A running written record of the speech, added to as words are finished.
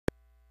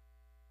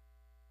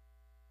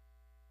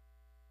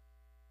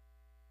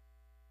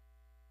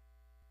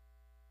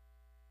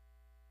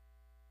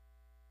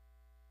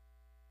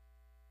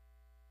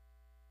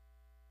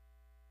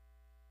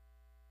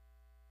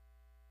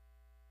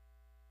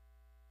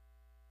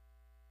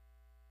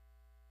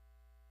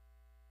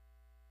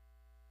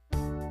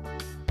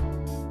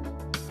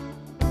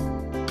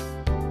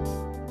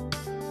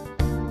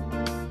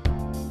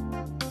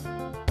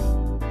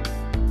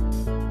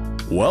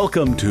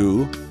Welcome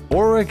to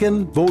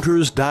Oregon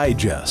Voters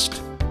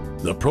Digest,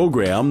 the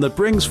program that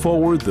brings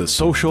forward the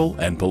social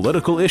and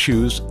political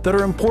issues that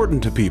are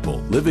important to people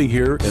living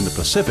here in the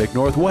Pacific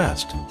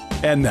Northwest.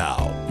 And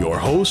now, your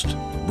host,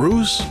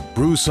 Bruce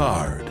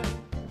Broussard.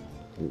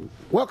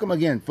 Welcome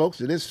again, folks,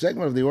 to this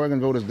segment of the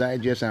Oregon Voters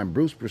Digest. I'm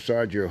Bruce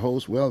Broussard, your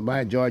host. Well,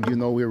 by George, you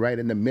know we're right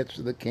in the midst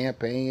of the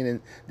campaign and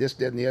this,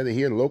 that, and the other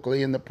here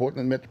locally in the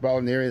Portland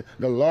metropolitan area,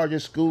 the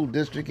largest school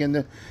district in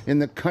the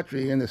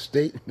country, in the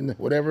state, in the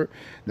whatever.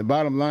 The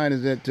bottom line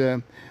is that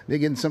they're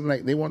getting something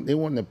like they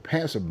want to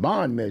pass a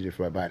bond measure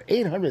for about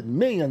 $800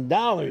 million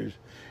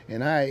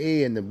in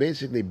IA and the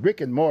basically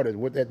brick and mortar.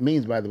 What that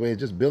means, by the way, is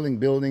just building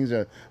buildings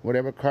or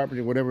whatever,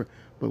 carpentry, whatever.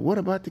 But what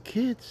about the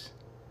kids?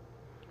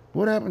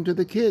 What happened to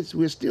the kids?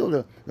 We're still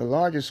the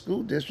largest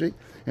school district,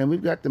 and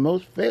we've got the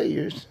most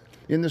failures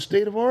in the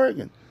state of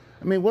Oregon.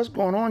 I mean, what's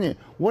going on here?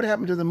 What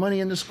happened to the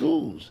money in the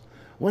schools?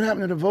 What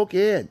happened to the voc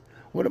ed?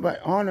 What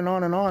about on and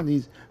on and on,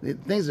 these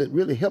things that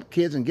really help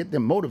kids and get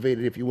them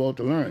motivated, if you will,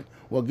 to learn?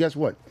 Well, guess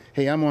what?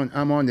 Hey, I'm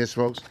on this,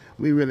 folks.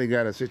 We really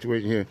got a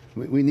situation here.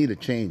 We need a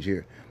change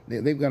here.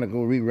 They've got to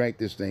go rewrite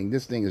this thing.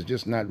 This thing is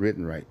just not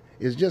written right.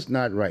 It's just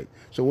not right.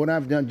 So what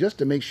I've done, just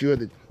to make sure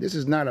that this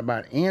is not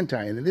about and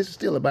this is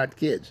still about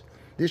kids.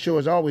 This show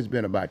has always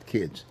been about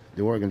kids,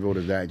 the Oregon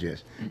Voters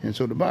Digest. And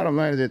so the bottom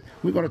line is that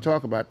we're going to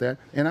talk about that.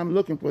 And I'm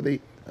looking for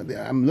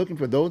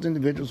those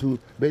individuals who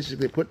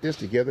basically put this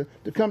together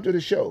to come to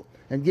the show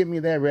and give me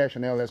their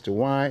rationale as to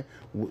why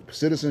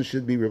citizens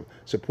should be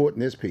supporting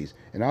this piece.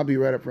 And I'll be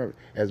right up front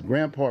as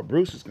Grandpa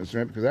Bruce is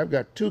concerned, because I've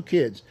got 2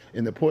 kids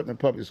in the Portland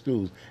Public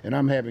Schools, and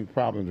I'm having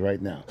problems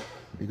right now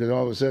because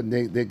all of a sudden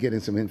they're getting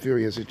some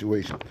inferior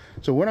situation.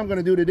 So what I'm going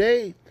to do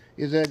today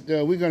is that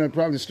we're going to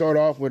probably start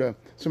off with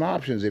some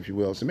options, if you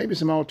will. So maybe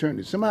some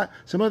alternatives,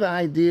 some other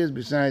ideas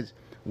besides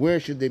where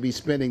should they be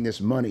spending this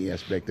money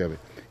aspect of it.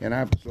 And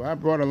I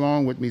brought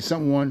along with me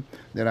someone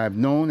that I've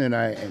known, and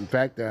in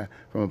fact,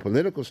 from a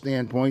political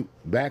standpoint,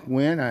 back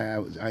when I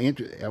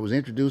was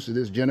introduced to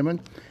this gentleman,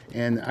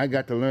 and I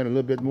got to learn a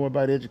little bit more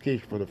about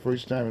education for the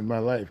first time in my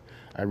life.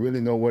 I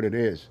really know what it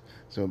is.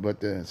 So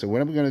what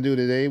I'm going to do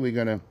today, we're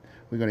going to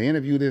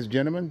interview this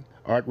gentleman,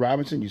 Art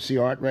Robinson. You see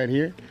Art right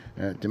here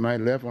to my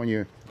left on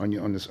your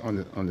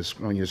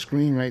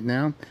screen right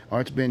now.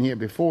 Art's been here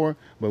before,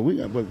 but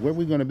what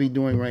we're going to be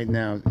doing right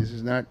now, this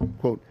is not,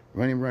 quote,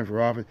 run for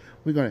office.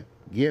 We're going to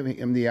give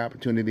him the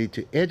opportunity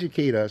to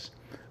educate us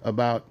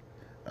about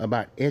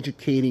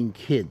educating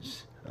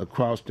kids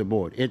across the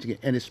board,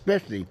 and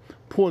especially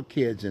poor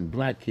kids and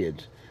black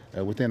kids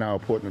within our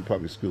Portland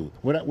Public School,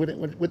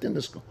 within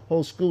the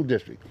whole school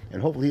district.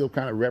 And hopefully he'll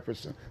kind of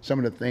reference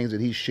some of the things that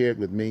he shared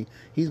with me.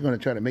 He's going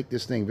to try to make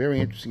this thing very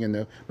interesting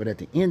enough. But at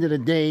the end of the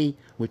day,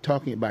 we're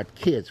talking about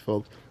kids,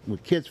 folks. We're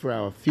kids for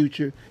our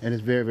future, and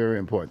it's very, very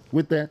important.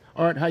 With that,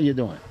 Art, how you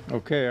doing?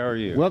 Okay, how are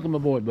you? Welcome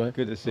aboard, bud.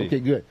 Good to see you. Okay,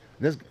 good.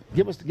 Let's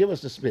give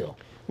us the spill.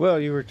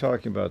 Well, you were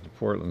talking about the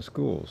Portland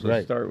schools. Let's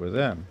Right. start with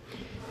them.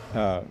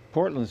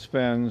 Portland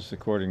spends,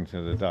 according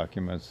to the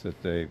documents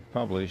that they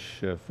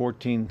publish,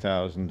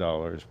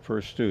 $14,000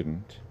 per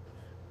student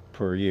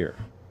per year,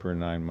 per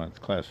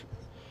 9-month classroom.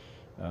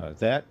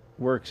 That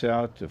works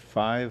out to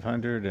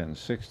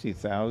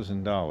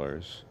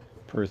 $560,000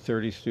 per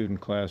 30-student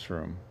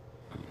classroom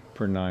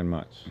per 9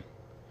 months.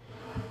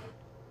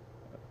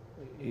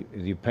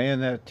 You paying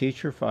that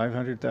teacher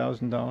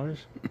 $500,000?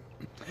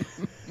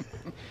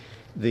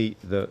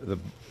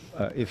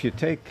 If you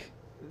take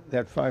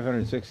that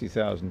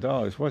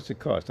 $560,000, what's it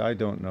cost? I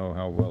don't know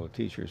how well a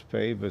teacher's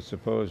paid, but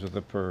suppose with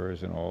the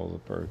PERS and all the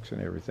perks and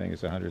everything,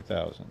 it's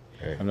 $100,000.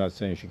 Okay. I'm not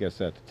saying she gets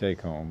that to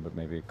take home, but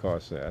maybe it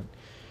costs that.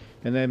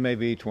 And then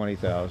maybe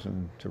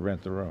 $20,000 to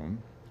rent the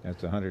room.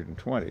 That's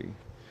 $120,000.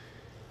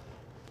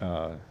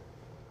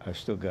 I've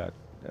still got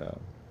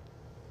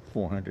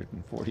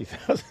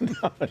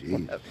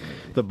 $440,000 left.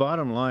 The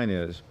bottom line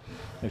is,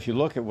 if you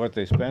look at what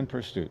they spend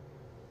per student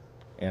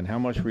and how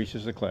much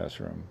reaches the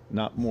classroom,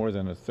 not more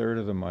than 1/3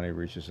 of the money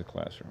reaches the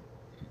classroom.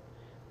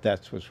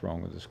 That's what's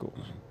wrong with the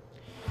schools.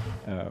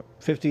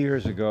 50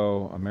 years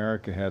ago,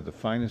 America had the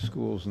finest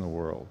schools in the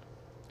world,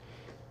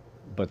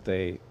 but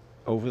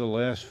over the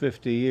last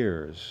 50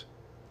 years,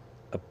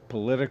 a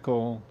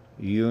political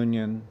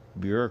union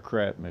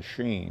bureaucrat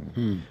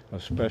machine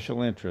of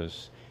special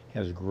interests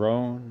has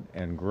grown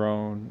and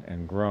grown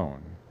and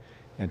grown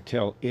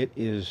until it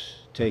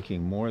is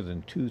taking more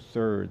than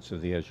 2/3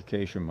 of the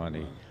education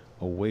money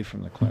away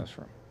from the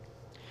classroom.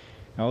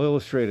 I'll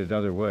illustrate it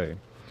another way.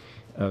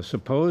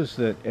 Suppose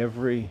that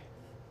every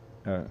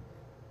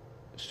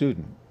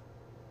student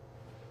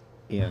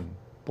in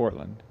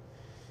Portland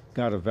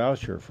got a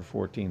voucher for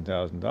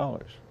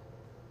 $14,000.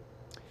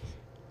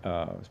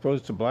 Suppose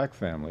it's a black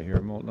family here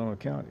in Multnomah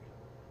County.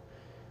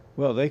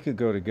 Well, they could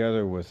go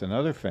together with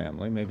another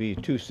family, maybe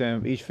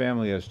each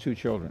family has 2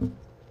 children.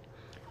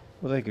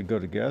 Well, they could go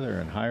together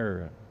and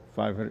hire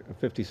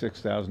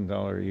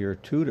 $56,000 a year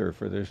tutor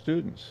for their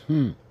students.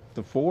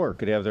 The 4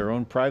 could have their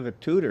own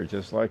private tutor,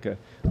 just like a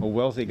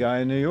wealthy guy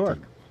in New York.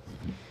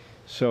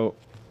 So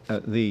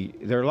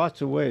There are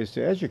lots of ways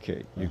to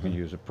educate. You can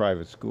use a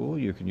private school,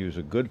 you can use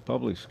a good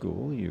public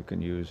school, you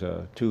can use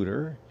a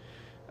tutor,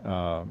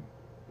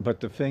 but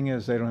the thing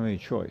is they don't have any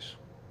choice.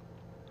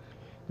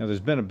 Now, there's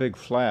been a big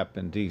flap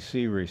in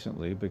D.C.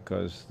 recently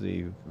because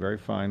the very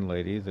fine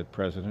lady that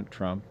President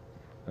Trump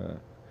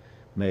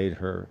made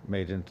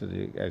into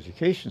the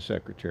education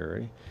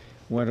secretary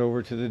went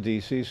over to the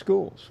D.C.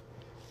 schools,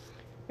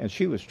 and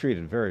she was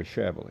treated very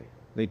shabbily.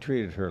 They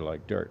treated her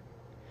like dirt.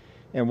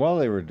 And while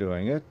they were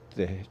doing it,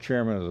 the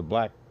chairman of the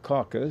Black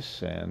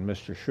Caucus and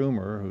Mr.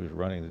 Schumer, who's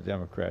running the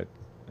Democrat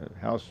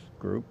House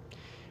group,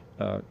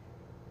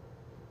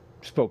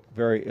 spoke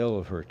very ill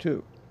of her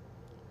too.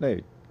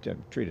 They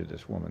treated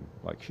this woman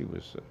like she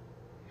was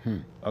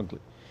ugly.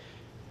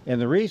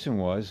 And the reason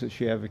was that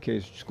she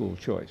advocates school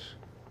choice.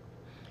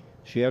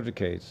 She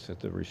advocates that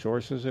the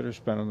resources that are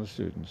spent on the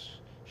students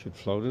should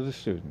flow to the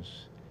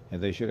students,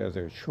 and they should have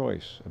their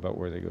choice about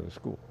where they go to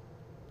school.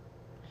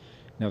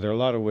 Now, there are a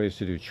lot of ways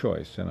to do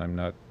choice, and I'm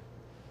not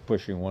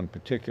pushing one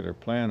particular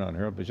plan on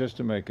her, but just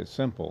to make it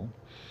simple,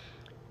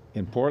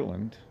 in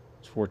Portland,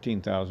 it's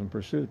 $14,000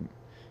 per student.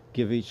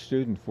 Give each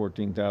student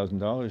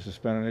 $14,000 to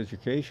spend on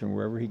education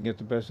wherever he can get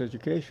the best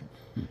education.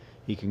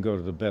 He can go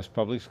to the best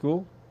public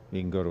school,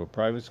 he can go to a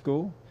private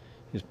school,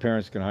 his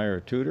parents can hire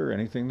a tutor,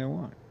 anything they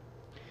want.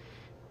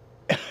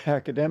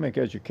 Academic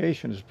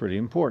education is pretty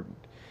important.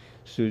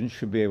 Students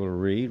should be able to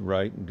read,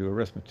 write, and do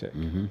arithmetic.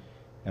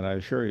 And I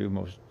assure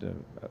you,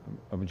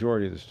 a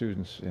majority of the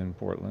students in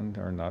Portland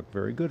are not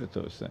very good at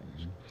those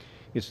things.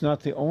 It's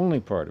not the only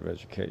part of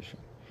education.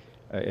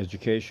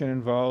 Education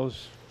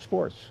involves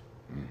sports.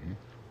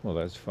 Well,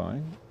 that's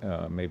fine.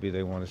 Maybe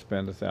they want to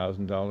spend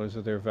 $1,000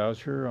 of their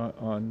voucher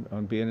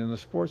on being in the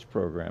sports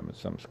program at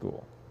some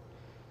school.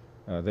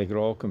 They could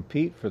all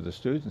compete for the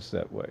students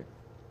that way.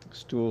 The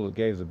school that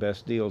gave the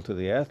best deal to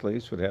the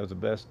athletes would have the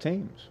best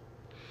teams.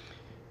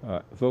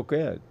 Voc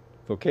Ed,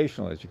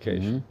 vocational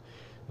education.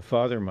 The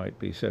father might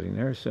be sitting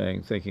there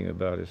thinking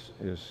about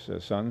his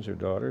sons or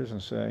daughters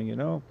and saying, you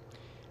know,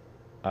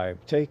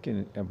 I've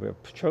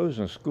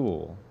chosen a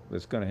school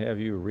that's going to have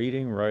you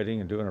reading,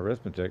 writing, and doing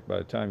arithmetic by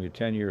the time you're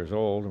 10 years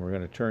old, and we're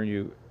going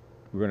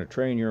to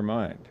train your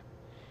mind.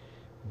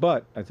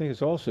 But I think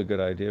it's also a good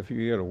idea for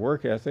you to get a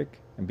work ethic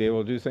and be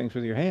able to do things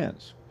with your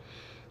hands.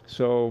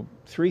 So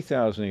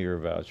 $3,000 a year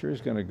voucher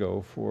is going to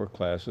go for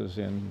classes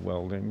in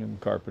welding and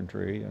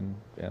carpentry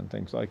and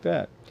things like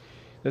that.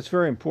 That's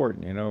very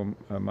important. You know,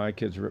 my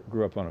kids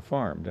grew up on a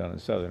farm down in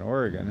southern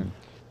Oregon, and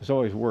there's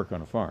always work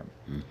on a farm.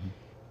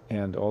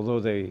 And although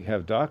they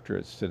have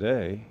doctorates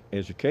today,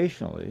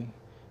 educationally,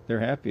 they're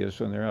happiest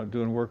when they're out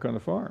doing work on the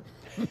farm.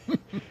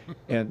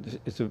 And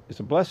it's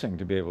a blessing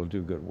to be able to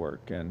do good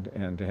work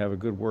and to have a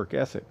good work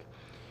ethic.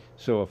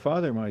 So a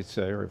father might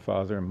say, or a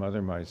father and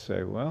mother might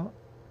say, well,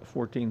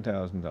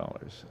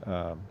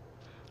 $14,000.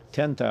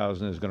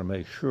 $10,000 is going to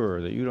make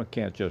sure that you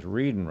can't just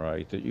read and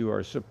write, that you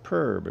are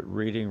superb at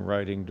reading,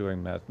 writing,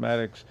 doing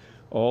mathematics,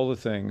 all the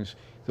things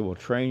that will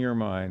train your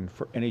mind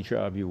for any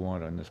job you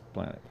want on this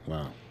planet.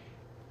 Wow.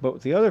 But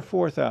with the other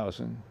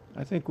 $4,000,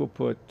 I think we'll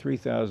put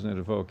 $3,000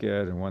 into Voc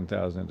Ed and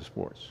 $1,000 into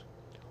sports.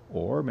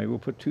 Or maybe we'll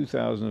put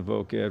 $2,000 into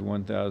Voc Ed,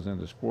 $1,000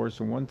 into sports,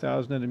 and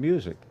 $1,000 into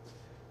music.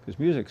 Because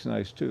music's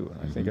nice too,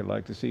 and I think I'd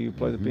like to see you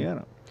play the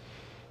piano.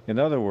 In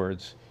other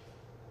words,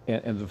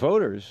 and the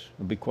voters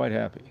will be quite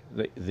happy.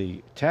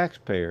 The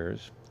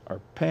taxpayers are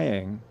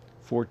paying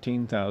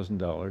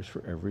 $14,000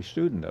 for every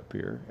student up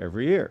here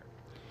every year.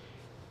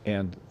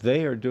 And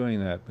they are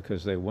doing that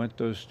because they want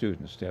those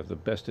students to have the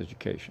best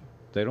education.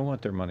 They don't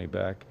want their money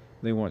back.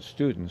 They want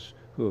students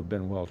who have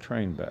been well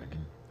trained back.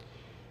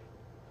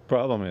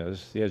 Problem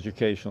is, the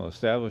educational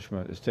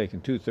establishment is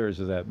taking 2/3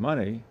 of that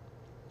money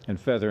and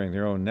feathering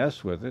their own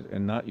nest with it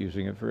and not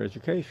using it for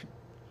education.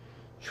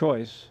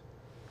 Choice,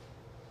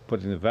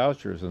 putting the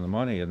vouchers and the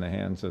money in the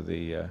hands of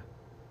the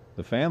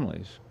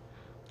families,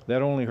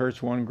 that only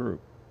hurts one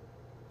group.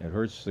 It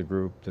hurts the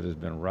group that has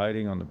been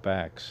riding on the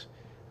backs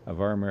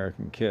of our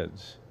American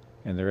kids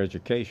and their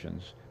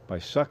educations by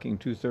sucking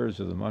 2/3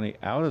 of the money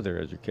out of their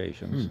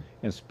educations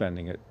and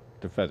spending it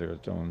to feather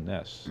its own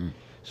nests.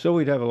 So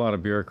we'd have a lot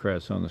of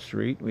bureaucrats on the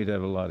street, we'd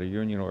have a lot of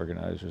union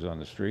organizers on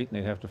the street, and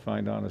they'd have to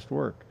find honest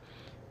work.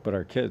 But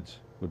our kids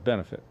would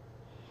benefit.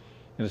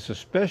 And it's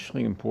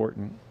especially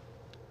important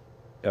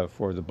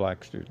for the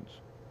black students.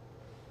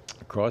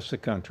 Across the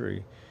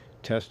country,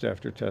 test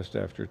after test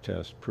after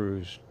test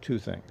proves two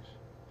things.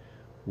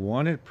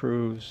 One, it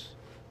proves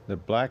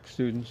that black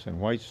students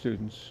and white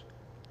students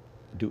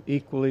do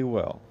equally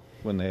well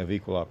when they have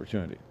equal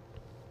opportunity.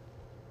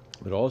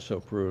 It also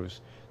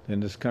proves that in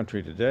this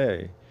country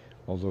today,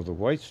 although the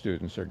white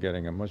students are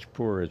getting a much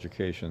poorer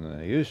education than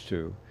they used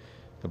to,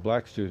 the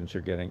black students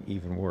are getting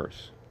even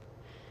worse.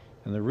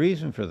 And the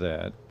reason for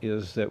that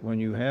is that when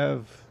you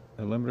have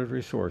limited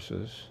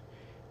resources,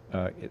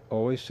 it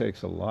always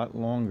takes a lot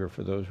longer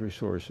for those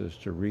resources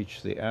to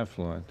reach the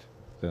affluent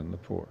than the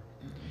poor.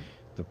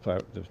 The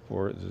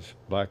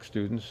black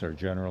students are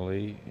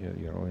generally,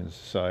 in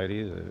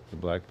society, the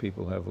black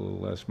people have a little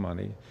less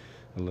money,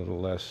 a little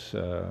less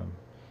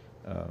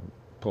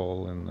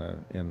pull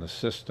in the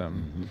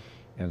system,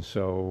 and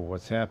so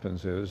what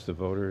happens is the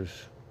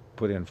voters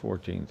put in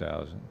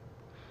 14,000,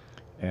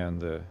 and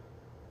the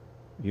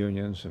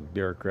unions and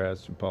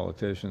bureaucrats and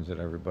politicians and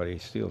everybody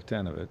steal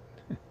 10 of it,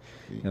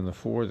 and the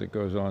 4 that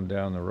goes on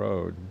down the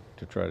road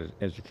to try to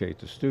educate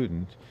the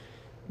student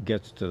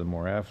gets to the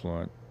more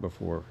affluent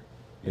before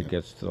it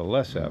gets to the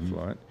less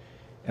affluent,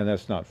 and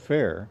that's not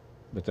fair,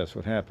 but that's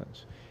what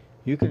happens.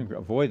 You can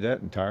avoid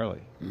that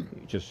entirely.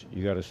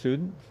 You got a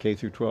student, K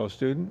through 12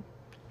 student,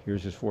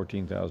 here's his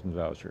 14,000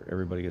 voucher.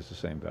 Everybody gets the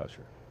same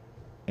voucher.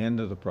 End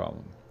of the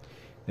problem.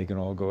 They can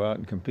all go out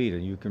and compete,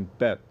 and you can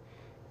bet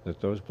that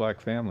those black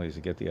families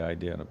get the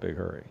idea in a big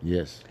hurry.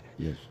 Yes,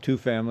 yes. 2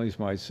 families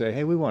might say,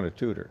 hey, we want a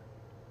tutor.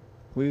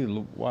 We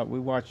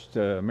watched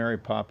Mary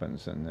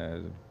Poppins, and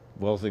the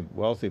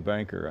wealthy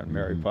banker on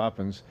Mary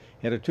Poppins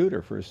had a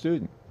tutor for a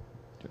student.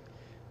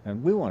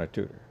 And we want a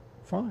tutor.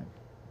 Fine.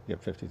 You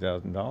get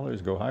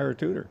 $50,000, go hire a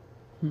tutor.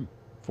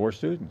 4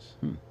 students.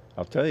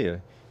 I'll tell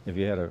you, if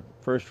you had a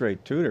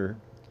first-rate tutor,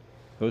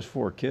 those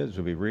 4 kids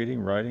would be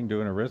reading, writing,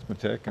 doing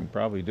arithmetic, and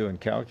probably doing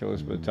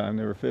calculus by the time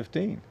they were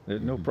 15.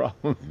 There's no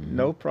problem.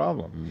 No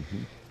problem.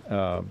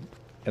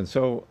 And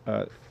so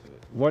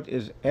what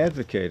is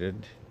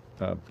advocated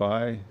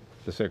by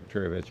the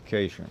Secretary of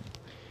Education,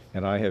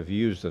 and I have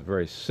used a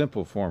very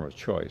simple form of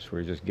choice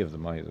where you just give the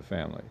money to the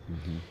family.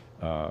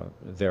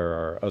 There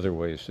are other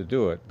ways to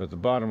do it, but the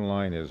bottom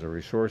line is the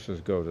resources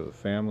go to the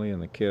family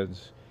and the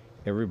kids.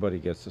 Everybody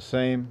gets the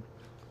same.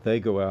 They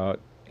go out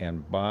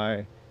and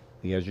buy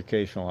the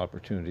educational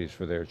opportunities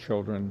for their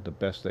children the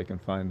best they can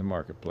find in the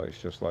marketplace,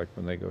 just like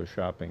when they go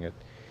shopping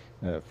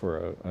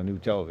for a new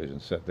television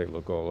set, they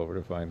look all over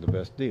to find the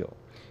best deal.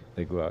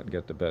 They go out and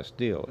get the best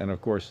deal. And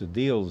of course the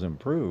deals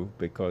improve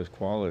because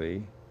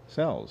quality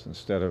sells.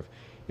 Instead of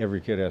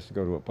every kid has to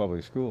go to a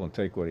public school and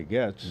take what he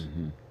gets,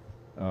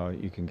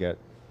 you can get,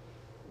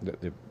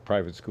 the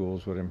private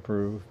schools would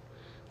improve,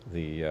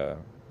 the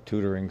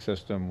tutoring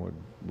system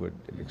would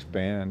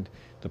expand.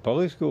 The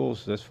public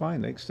schools, that's fine,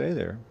 they can stay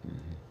there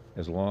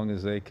as long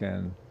as they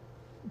can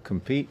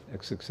compete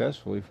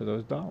successfully for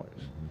those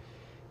dollars.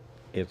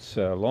 It's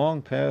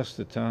long past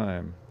the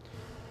time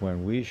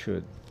when we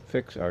should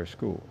fix our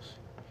schools.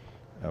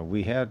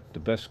 We had the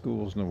best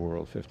schools in the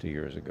world 50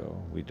 years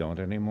ago. We don't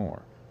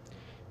anymore.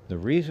 The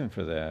reason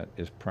for that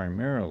is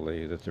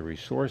primarily that the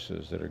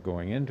resources that are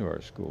going into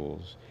our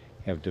schools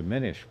have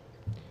diminished,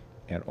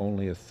 and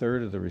only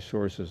 1/3 of the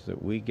resources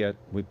that we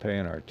pay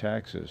in our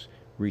taxes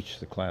reach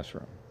the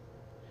classroom.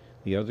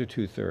 The other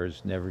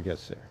 2/3 never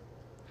gets there.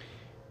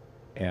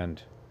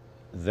 And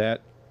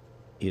that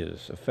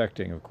is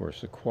affecting, of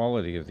course, the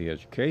quality of the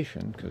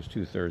education, because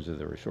 2/3 of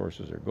the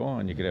resources are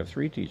gone. You could have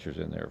 3 teachers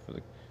in there for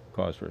the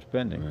cost we're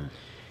spending. Right.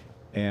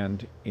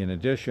 And in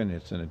addition,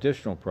 it's an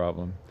additional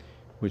problem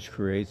which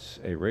creates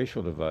a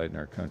racial divide in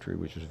our country,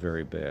 which is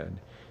very bad,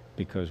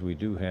 because we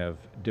do have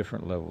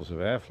different levels of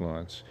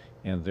affluence,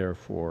 and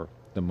therefore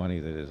the money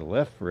that is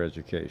left for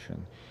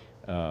education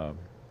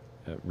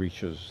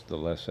reaches the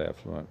less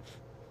affluent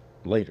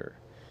later.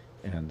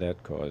 And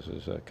that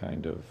causes a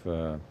kind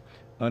of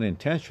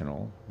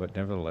unintentional, but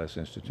nevertheless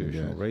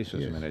institutional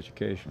racism in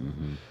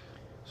education.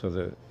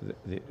 So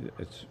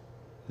it's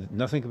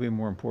nothing could be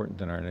more important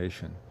in our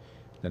nation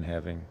than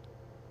having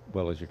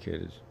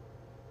well-educated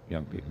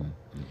young people.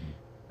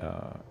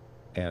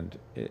 And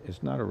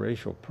it's not a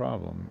racial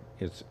problem,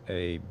 it's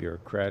a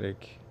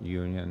bureaucratic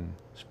union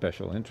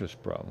special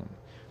interest problem.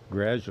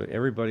 Gradually,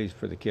 everybody's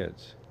for the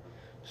kids,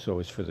 so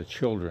it's for the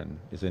children.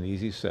 It's an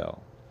easy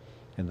sell,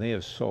 and they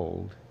have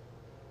sold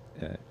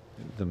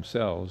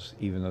themselves,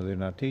 even though they're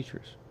not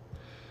teachers.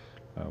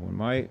 When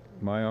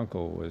my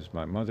uncle was,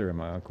 my mother and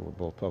my uncle were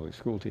both public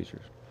school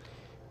teachers.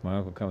 My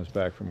uncle comes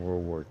back from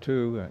World War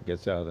II,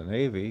 gets out of the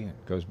Navy,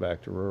 goes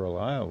back to rural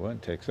Iowa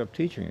and takes up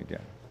teaching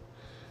again.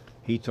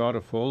 He taught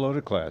a full load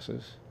of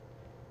classes,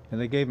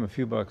 and they gave him a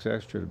few bucks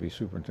extra to be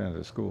superintendent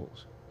of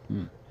schools.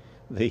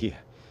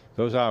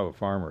 Those Iowa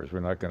farmers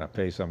were not going to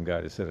pay some guy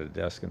to sit at a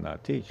desk and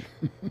not teach.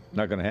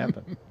 Not going to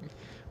happen.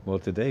 Well,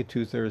 today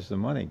 2/3 of the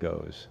money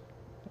goes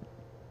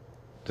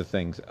to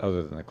things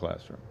other than the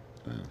classroom.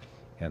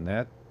 And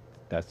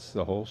that's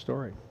the whole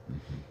story.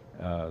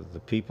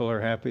 The people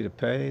are happy to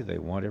pay. They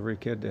want every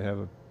kid to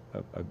have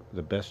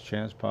the best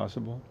chance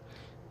possible.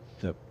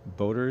 The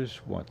voters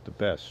want the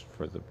best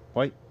for the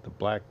white, the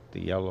black,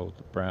 the yellow,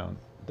 the brown.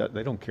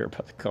 They don't care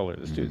about the color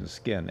of the student's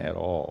skin at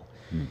all.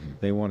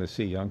 They want to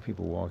see young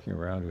people walking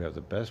around who have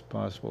the best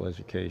possible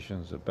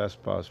educations, the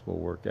best possible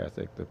work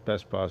ethic, the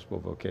best possible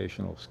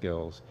vocational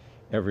skills,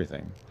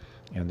 everything,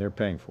 and they're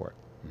paying for it.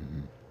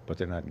 But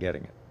they're not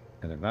getting it.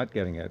 And they're not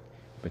getting it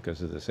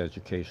because of this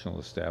educational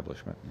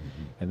establishment.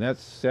 And that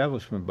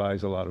establishment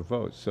buys a lot of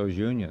votes. So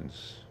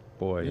unions,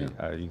 boy,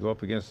 you go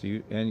up against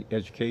the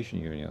education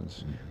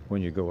unions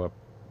when you go up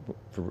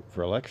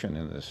for election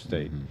in this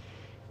state.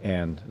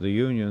 And the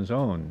unions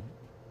own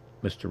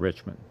Mr.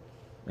 Richmond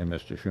and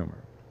Mr.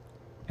 Schumer.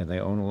 And they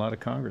own a lot of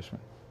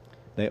congressmen.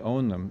 They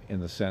own them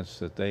in the sense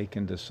that they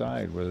can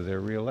decide whether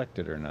they're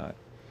reelected or not.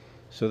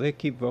 So they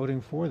keep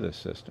voting for this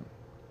system.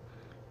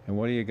 And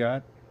what do you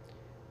got?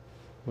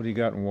 What do you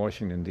got in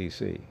Washington,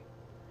 D.C.?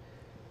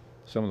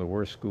 Some of the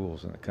worst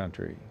schools in the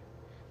country.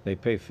 They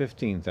pay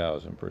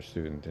 $15,000 per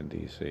student in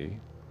D.C.,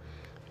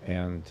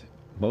 and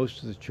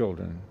most of the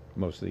children,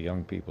 most of the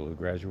young people who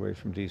graduate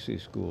from D.C.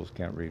 schools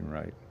can't read and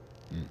write.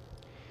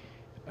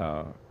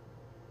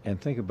 And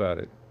think about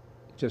it.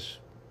 Just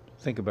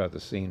think about the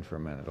scene for a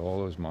minute. All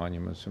those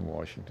monuments in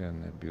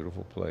Washington, that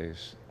beautiful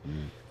place.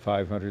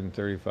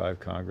 535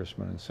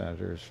 congressmen and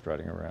senators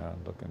strutting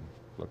around,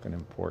 looking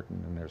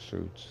important in their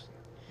suits,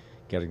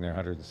 getting their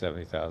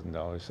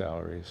 $170,000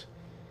 salaries,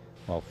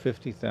 while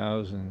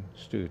 50,000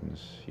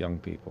 students, young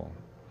people,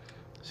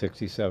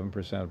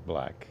 67%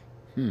 black,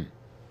 are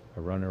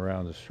running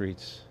around the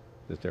streets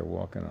that they're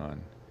walking on,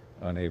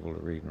 unable to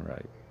read and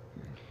write.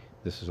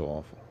 This is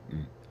awful.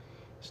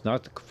 It's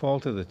not the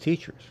fault of the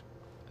teachers.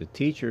 The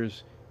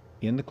teachers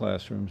in the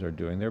classrooms are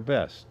doing their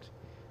best,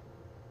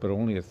 but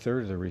only a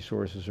third of the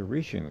resources are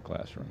reaching the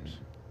classrooms,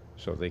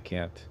 so they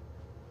can't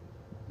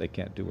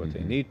do what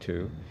they need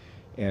to.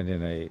 And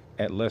in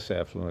a less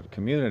affluent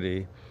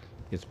community,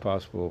 it's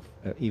possible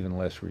even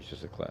less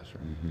reaches the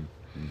classroom.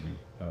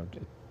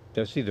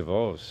 Betsy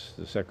DeVos,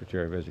 the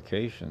Secretary of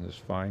Education, this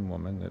fine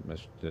woman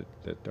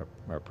that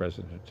our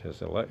president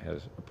has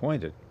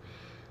appointed,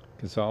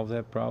 can solve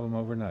that problem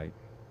overnight.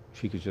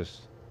 She could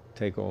just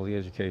take all the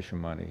education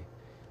money,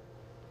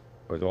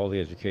 or all the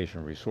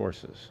education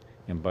resources,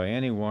 and by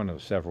any one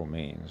of several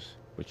means,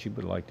 which she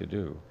would like to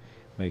do,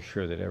 make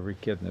sure that every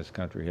kid in this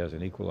country has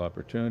an equal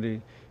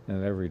opportunity,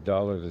 and that every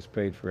dollar that's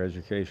paid for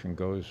education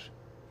goes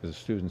to the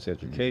student's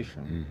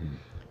education.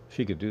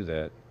 She could do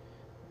that,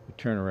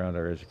 turn around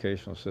our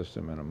educational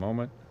system in a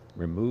moment,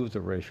 remove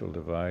the racial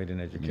divide in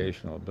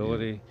educational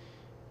ability,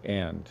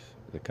 and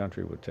the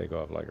country would take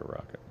off like a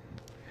rocket.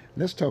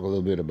 Let's talk a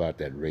little bit about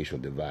that racial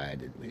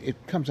divide. It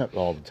comes up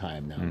all the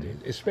time nowadays.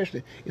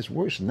 Especially, it's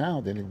worse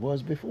now than it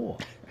was before.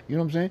 You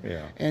know what I'm saying?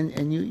 Yeah.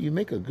 And you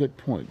make a good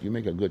point. You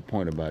make a good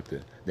point about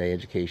the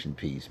education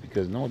piece,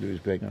 because in all due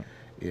respect,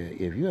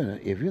 if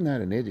you're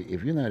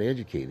not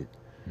educated,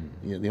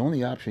 you know, the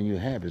only option you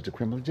have is the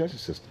criminal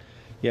justice system.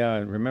 Yeah,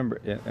 and remember,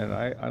 and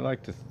I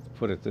like to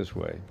put it this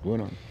way.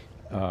 Go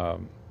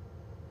on.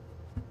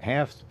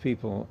 Half the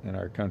people in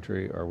our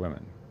country are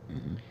women.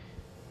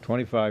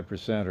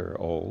 25% are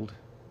old,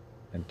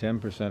 and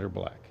 10% are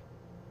black.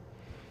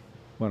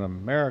 When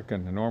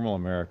a normal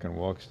American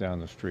walks down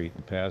the street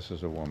and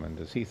passes a woman,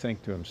 does he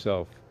think to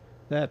himself,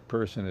 that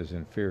person is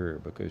inferior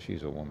because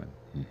she's a woman?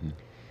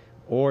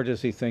 Or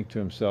does he think to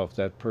himself,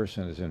 that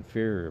person is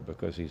inferior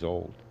because he's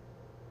old?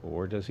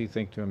 Or does he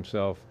think to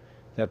himself,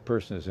 that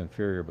person is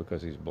inferior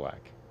because he's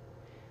black?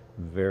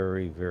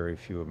 Very, very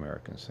few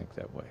Americans think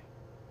that way.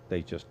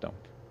 They just don't.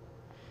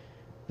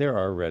 There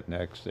are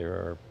rednecks, there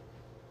are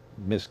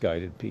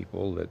misguided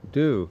people that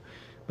do,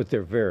 but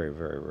they're very,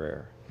 very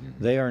rare.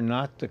 They are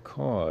not the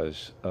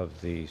cause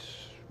of the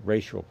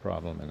racial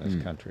problem in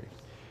this country.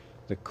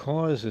 The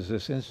cause is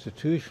this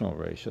institutional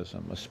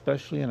racism,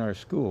 especially in our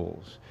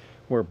schools,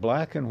 where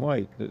black and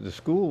white, the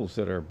schools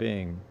that are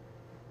being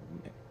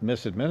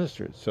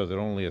misadministered so that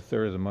only a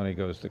third of the money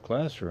goes to the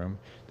classroom,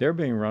 they're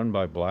being run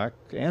by black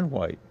and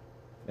white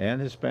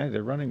and Hispanic.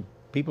 They're running,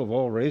 people of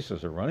all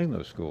races are running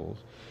those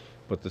schools,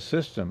 but the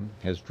system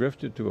has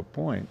drifted to a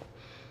point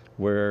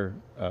where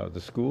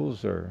the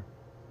schools are,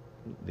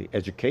 the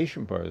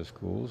education part of the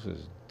schools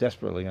is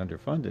desperately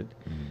underfunded.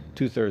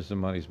 2/3 of the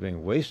money is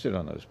being wasted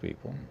on those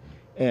people.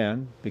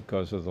 And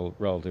because of the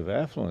relative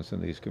affluence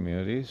in these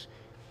communities,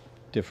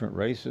 different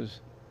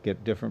races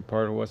get different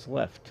part of what's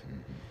left.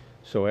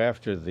 So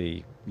after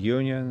the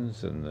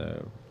unions and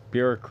the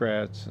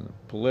bureaucrats and the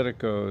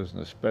politicos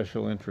and the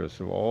special interests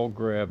have all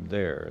grabbed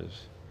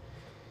theirs,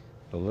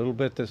 the little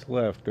bit that's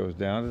left goes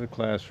down to the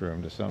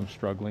classroom to some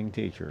struggling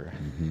teacher.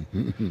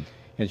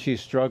 And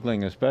she's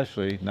struggling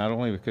especially, not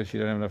only because she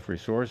doesn't have enough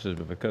resources,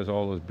 but because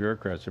all those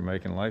bureaucrats are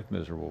making life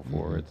miserable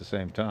for her at the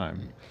same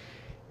time.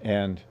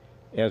 And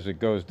as it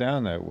goes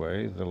down that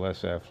way, the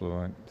less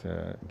affluent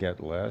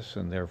get less,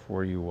 and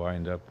therefore you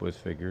wind up with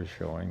figures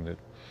showing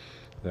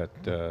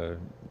that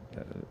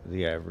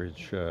the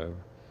average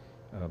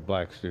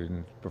black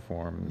student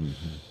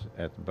performs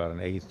at about an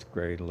 8th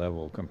grade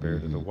level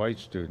compared to the white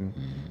student,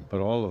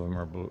 but all of them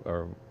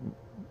are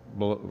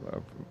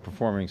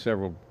performing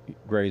several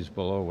grades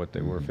below what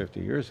they were 50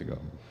 years ago.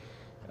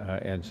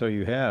 And so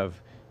you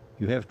have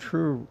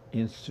true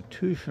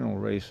institutional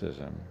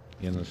racism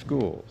in the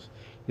schools.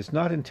 It's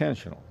not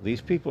intentional.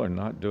 These people are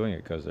not doing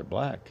it because they're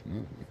black.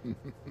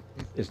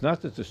 It's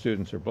not that the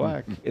students are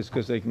black, it's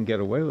because they can get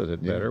away with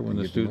it better when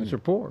the students are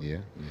poor.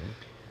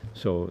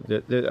 So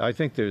I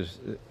think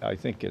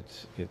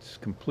it's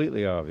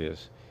completely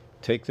obvious.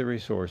 Take the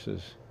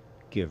resources,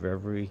 give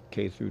every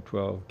K through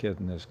 12 kid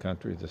in this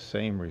country the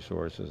same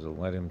resources, and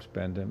let him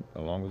spend them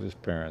along with his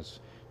parents,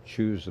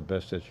 choose the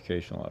best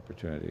educational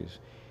opportunities,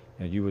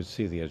 and you would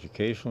see the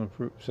educational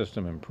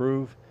system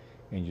improve,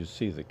 and you'd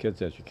see the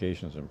kids'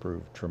 educations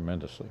improve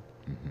tremendously.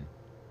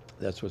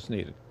 That's what's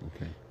needed.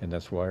 And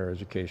that's why our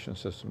education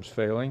system's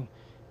failing,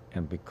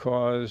 and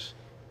because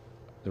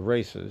the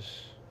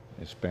races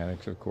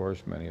Hispanics, of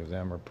course, many of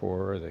them are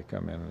poor. They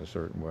come in a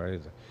certain way.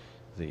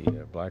 The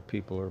black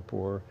people are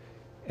poor,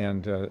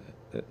 and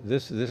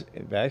this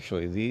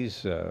actually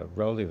these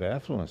relative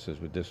affluences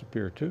would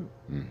disappear too.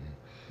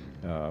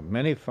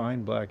 Many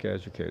fine black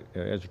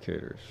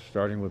educators,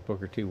 starting with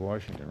Booker T.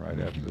 Washington right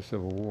after the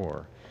Civil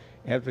War,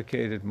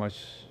 advocated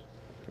much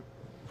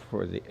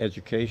for the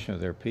education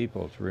of their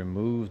people to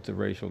remove the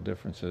racial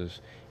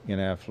differences in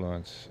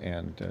affluence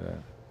and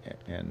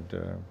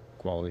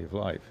quality of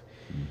life.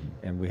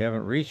 And we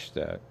haven't reached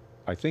that.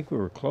 I think we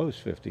were close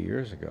 50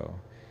 years ago,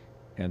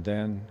 and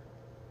then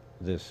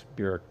this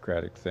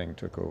bureaucratic thing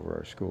took over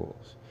our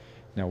schools.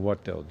 Now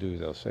what they'll do,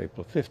 they'll say,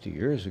 well, 50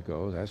 years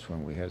ago, that's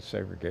when we had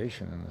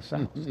segregation in the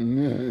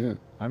South.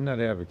 I'm not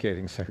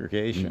advocating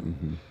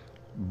segregation,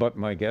 but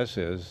my guess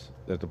is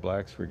that the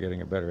blacks were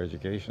getting a better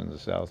education in the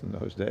South in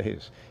those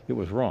days. It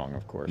was wrong,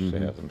 of course, to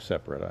have them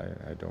separate.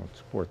 I don't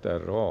support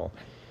that at all.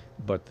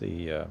 But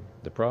the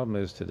problem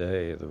is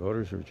today, the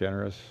voters are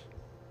generous,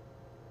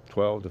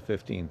 $12,000 to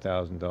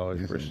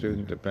 $15,000 per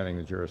student, depending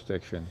on the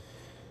jurisdiction,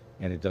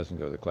 and it doesn't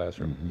go to the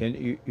classroom. And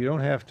you don't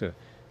have to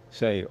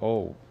say,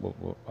 oh,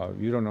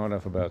 you don't know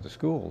enough about the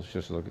schools.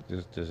 Just look at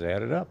this, just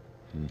add it up.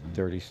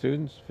 30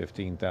 students,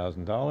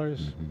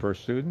 $15,000 per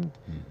student,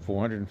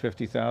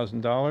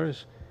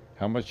 $450,000.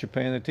 How much you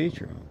paying the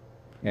teacher?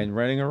 And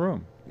renting a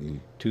room.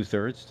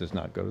 2/3 does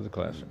not go to the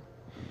classroom.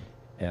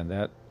 And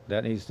that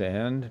needs to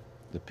end.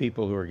 The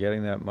people who are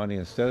getting that money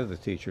instead of the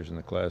teachers in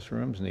the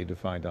classrooms need to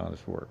find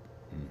honest work.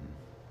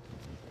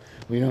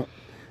 Well, you know,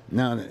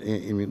 now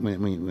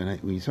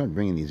when you start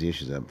bringing these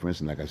issues up, for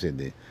instance, like I said,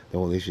 the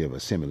whole issue of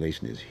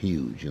assimilation is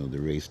huge. You know, the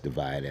race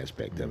divide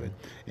aspect of it,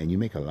 and you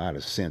make a lot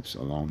of sense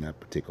along that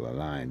particular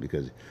line,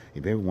 because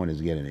if everyone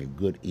is getting a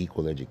good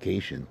equal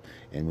education,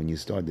 and when you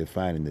start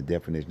defining the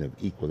definition of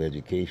equal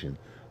education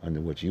under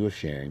what you're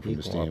sharing from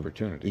the standpoint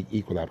opportunity.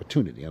 Equal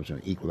opportunity. I'm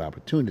sorry, equal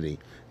opportunity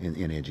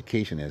in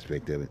education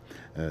aspect of it.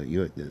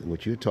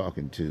 What you're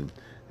talking to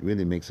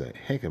really makes a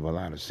heck of a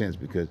lot of sense,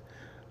 because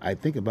I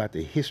think about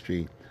the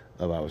history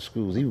of our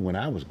schools. Even when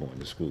I was going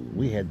to school,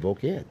 we had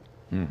voc ed.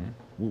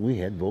 We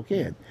had voc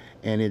ed,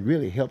 and it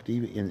really helped.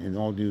 Even in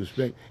all due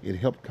respect, it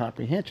helped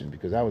comprehension,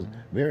 because I was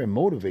very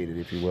motivated,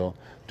 if you will,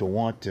 to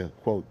want to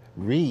quote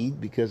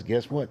read, because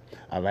guess what?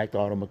 I liked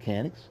auto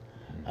mechanics.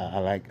 I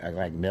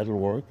like metal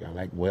work. I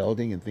like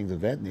welding and things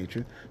of that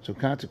nature. So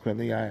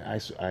consequently,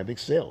 I've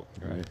excelled.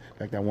 Right? In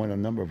fact, I won a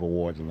number of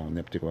awards along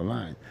that particular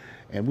line,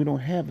 and we don't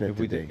have that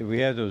today. If we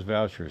had those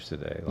vouchers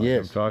today, like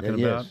Yes, I'm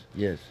talking about,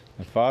 yes.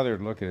 the father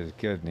would look at his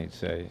kid and he'd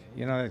say,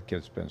 you know, that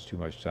kid spends too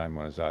much time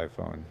on his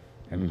iPhone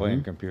and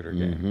playing computer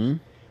games.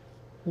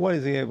 What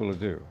is he able to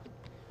do?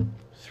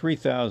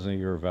 $3,000 a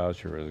year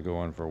voucher is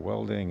going for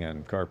welding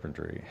and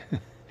carpentry.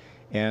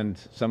 And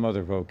some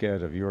other voc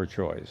ed of your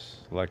choice,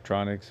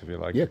 electronics, if you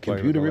like to play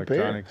computer with repair.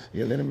 electronics,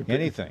 Yeah, let him repair.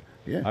 anything,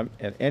 Yeah.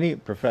 at any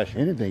profession.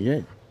 Anything,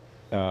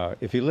 yeah.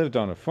 If he lived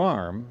on a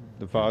farm,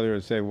 the father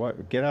would say,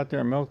 "What? Get out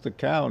there and milk the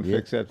cow and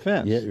fix that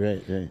fence." Yeah,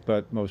 right.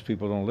 But most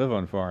people don't live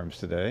on farms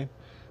today,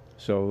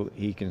 so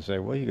he can say,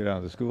 "Well, you go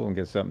down to school and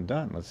get something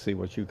done. Let's see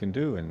what you can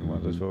do in one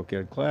of those voc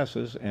ed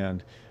classes."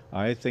 And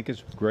I think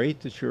it's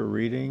great that you're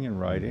reading and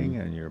writing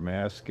and your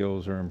math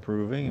skills are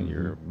improving and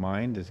your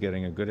mind is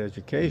getting a good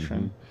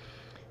education.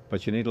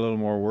 But you need a little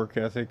more work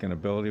ethic and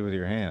ability with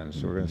your hands.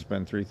 So we're going to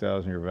spend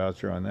 $3,000 your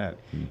voucher on that.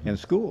 And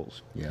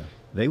schools,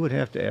 they would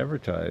have to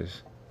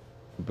advertise,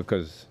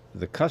 because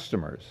the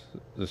customers,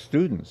 the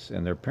students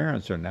and their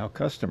parents are now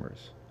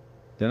customers.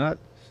 They're not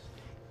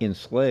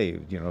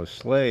enslaved,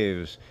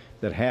 slaves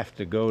that have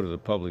to go to the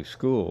public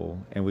school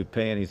and we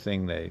pay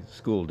anything the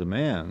school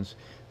demands.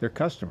 They're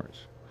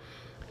customers.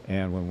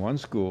 And when one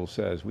school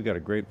says, we got a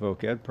great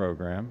voc ed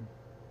program,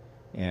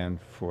 and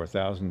for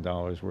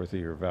 $1,000 worth of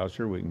your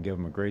voucher, we can give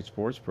them a great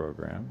sports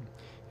program.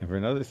 And for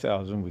another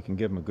 $1,000, we can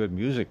give them a good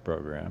music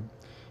program.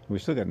 And we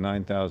still got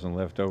 $9,000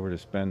 left over to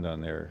spend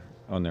on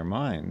their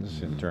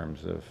minds in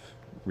terms of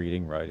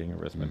reading, writing,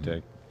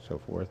 arithmetic, so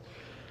forth.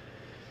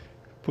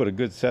 Put a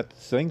good set of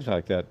things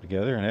like that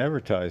together and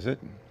advertise it,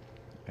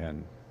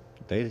 and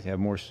they'd have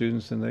more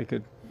students than they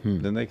could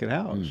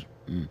house.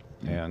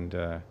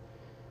 And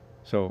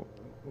so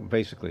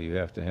basically you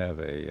have to have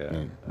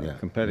a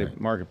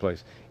competitive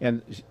marketplace.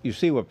 And you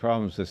see what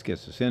problems this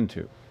gets us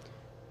into.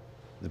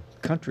 The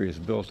country is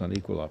built on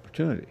equal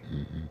opportunity.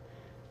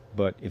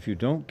 But if you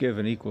don't give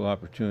an equal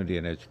opportunity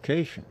in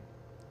education,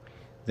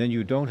 then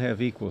you don't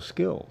have equal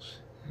skills.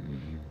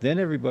 Then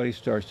everybody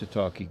starts to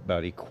talk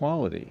about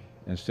equality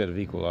instead of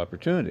equal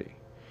opportunity.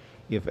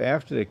 If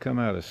after they come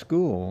out of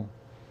school,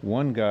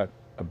 one got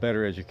a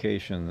better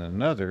education than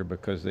another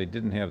because they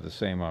didn't have the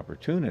same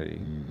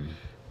opportunity,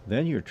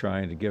 then you're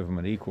trying to give them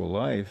an equal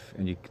life,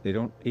 and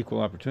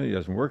equal opportunity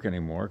doesn't work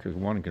anymore because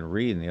one can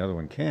read and the other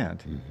one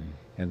can't.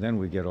 And then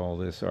we get all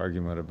this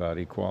argument about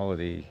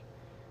equality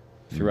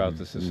throughout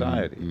the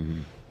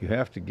society. You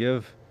have to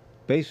give,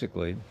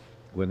 basically,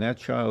 when that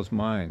child's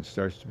mind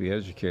starts to be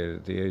educated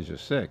at the age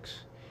of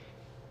 6,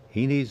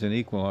 he needs an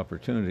equal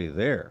opportunity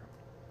there,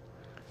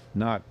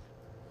 not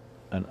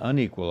an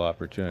unequal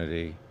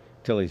opportunity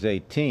till he's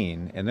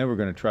 18, and then we're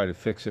going to try to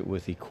fix it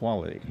with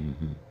equality.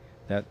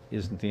 That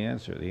isn't the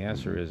answer. The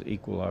answer is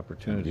equal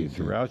opportunity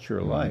throughout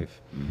your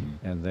life,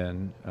 and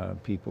then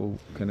people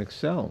can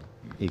excel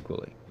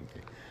equally.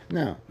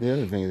 Now, the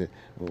other thing is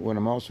that what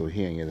I'm also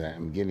hearing is that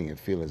I'm getting a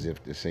feel as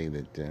if to say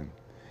that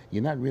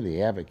you're not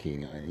really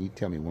advocating. You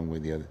tell me one way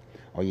or the other.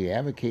 Are you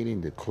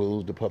advocating to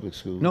close the public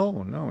schools? No,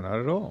 not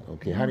at all.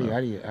 Okay. No, How do no.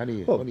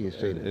 you Well, what do you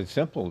say to that? it's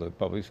simple. The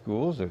public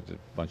schools, there's a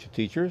bunch of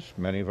teachers.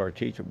 Many of our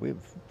teachers, we have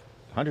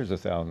hundreds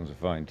of thousands of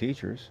fine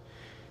teachers.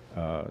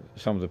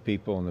 Some of the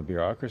people in the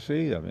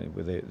bureaucracy, I mean,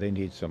 they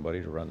need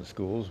somebody to run the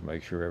schools,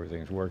 make sure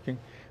everything's working.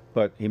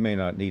 But he may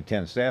not need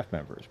 10 staff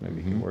members.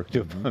 Maybe he can work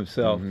do it by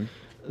himself.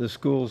 The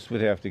schools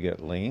would have to get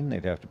lean.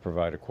 They'd have to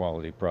provide a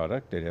quality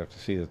product. They'd have to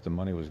see that the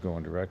money was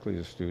going directly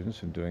to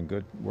students and doing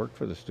good work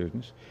for the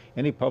students.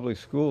 Any public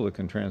school that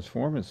can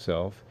transform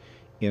itself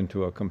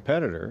into a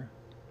competitor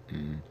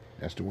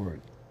That's the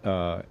word.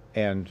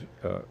 and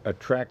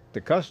attract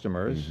the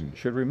customers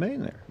should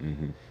remain there.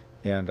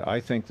 And I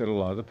think that a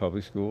lot of the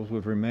public schools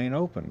would remain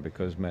open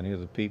because many of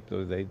the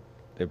people,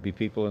 there'd be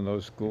people in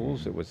those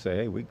schools that would say,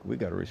 hey, we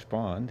got to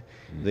respond.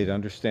 They'd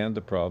understand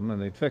the problem and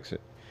they'd fix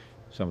it.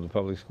 Some of the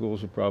public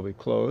schools would probably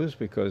close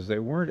because they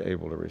weren't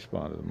able to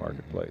respond to the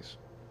marketplace.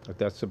 But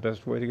that's the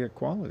best way to get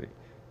quality,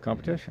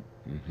 competition.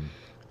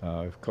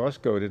 If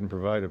Costco didn't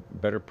provide a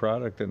better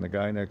product than the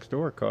guy next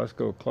door,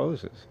 Costco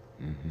closes.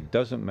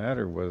 Doesn't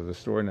matter whether the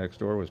store next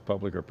door was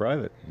public or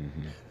private.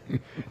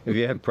 If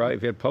you had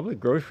public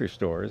grocery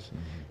stores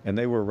and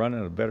they were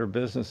running a better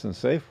business than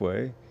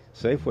Safeway,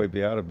 Safeway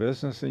be out of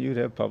business and you'd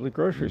have public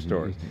grocery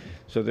stores.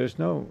 So there's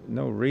no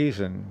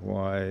reason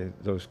why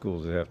those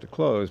schools would have to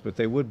close, but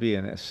they would be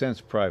in a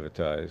sense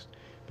privatized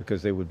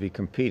because they would be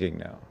competing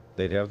now.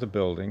 They'd have the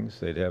buildings,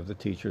 they'd have the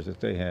teachers that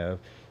they have,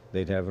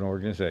 they'd have an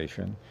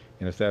organization,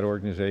 and if that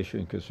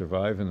organization could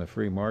survive in the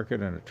free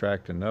market and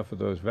attract enough of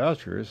those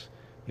vouchers,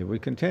 it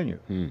would continue.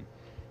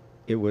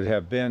 It would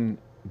have been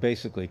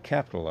basically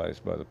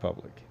capitalized by the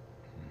public,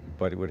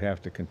 but it would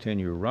have to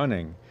continue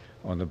running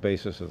on the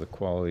basis of the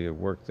quality of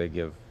work they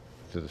give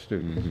to the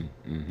students.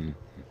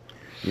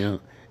 You know,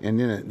 and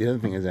then the other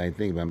thing is I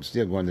think I'm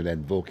still going to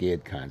that voc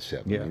ed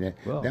concept. Yeah, I mean,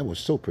 well. that was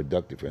so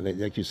productive.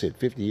 Like you said,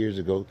 50 years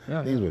ago,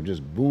 Yeah, things yeah. were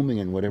just booming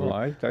and whatever. Well,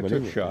 I But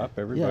took it- shop.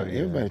 Everybody. Yeah,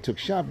 everybody took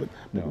shop. But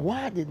No.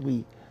 why did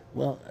we?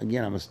 Well,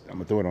 again, I'm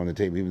gonna throw it on the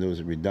table, even though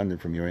it's redundant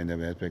from your end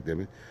of aspect of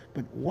it.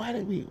 But why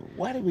did we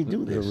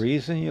do The this?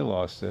 reason you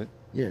lost it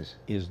Yes.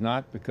 is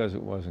not because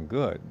it wasn't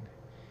good.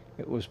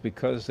 It was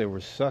because they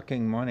were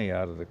sucking money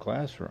out of the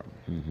classroom.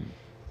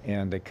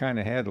 And they kind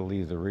of had to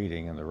leave the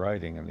reading and the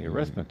writing and the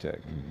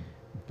arithmetic.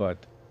 But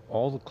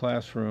all the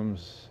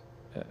classrooms,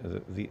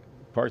 the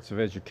parts of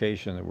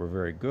education that were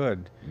very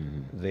good,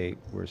 they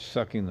were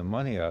sucking the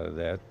money out of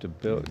that to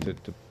build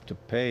to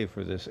pay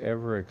for this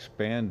ever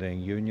expanding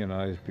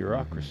unionized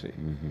bureaucracy.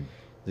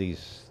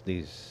 These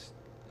this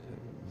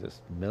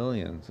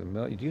millions and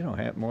millions. Do you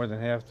know more than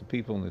half the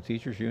people in the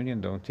teachers union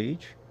don't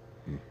teach?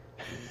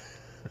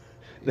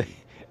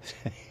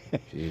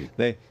 Gee.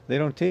 they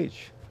don't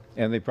teach,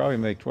 and they probably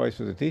make twice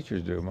what the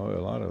teachers do. A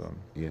lot of them.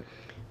 Yeah.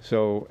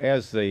 So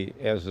as the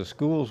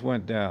schools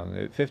went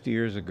down, 50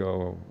 years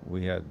ago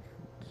we had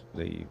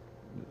the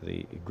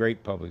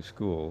great public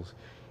schools,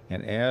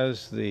 and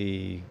as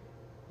these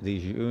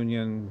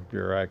union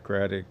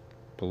bureaucratic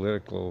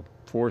political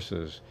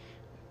forces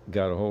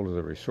got a hold of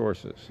the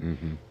resources,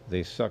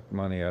 they sucked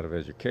money out of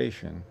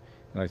education,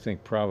 and I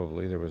think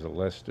probably there was a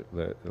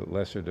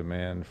lesser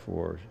demand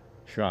for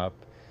shop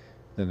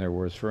than there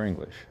was for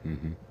English.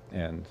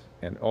 And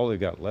all they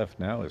got left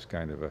now is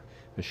kind of a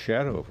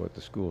shadow of what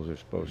the schools are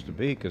supposed to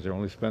be because they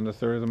only spend a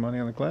third of the money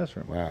on the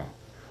classroom. Wow.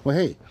 Well,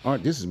 hey,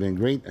 Art, this has been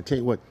great. I tell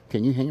you what,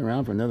 can you hang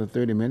around for another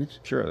 30 minutes?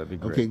 Sure, that'd be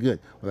great. Okay, good.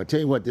 Well, I tell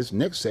you what, this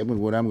next segment,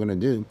 what I'm going to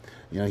do,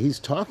 you know, he's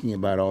talking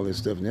about all this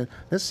stuff. And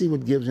let's see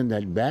what gives him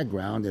that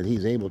background that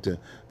he's able to,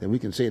 that we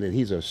can say that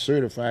he's a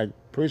certified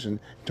person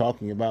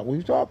talking about what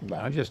he's talking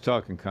about. I'm just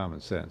talking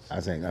common sense. I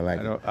think I like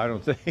it. I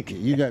don't think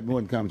You got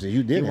more than common sense.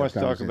 You did he have wants to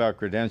common talk sense. about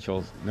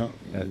credentials. No,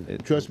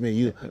 it- trust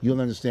me,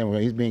 you'll understand. Well,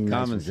 he's being nice.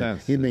 Common with you.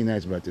 sense. He's being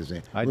nice about this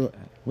thing. I- We're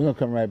going to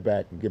come right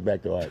back and get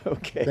back to Art.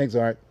 Okay. Thanks,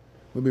 Art.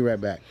 We'll be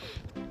right back.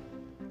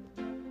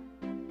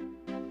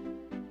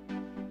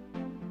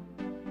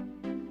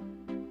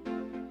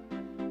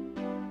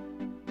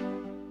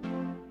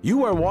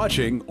 You are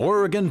watching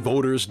Oregon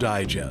Voters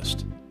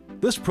Digest.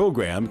 This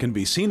program can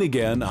be seen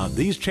again on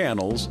these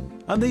channels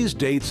on these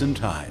dates and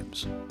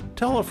times.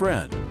 Tell a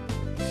friend.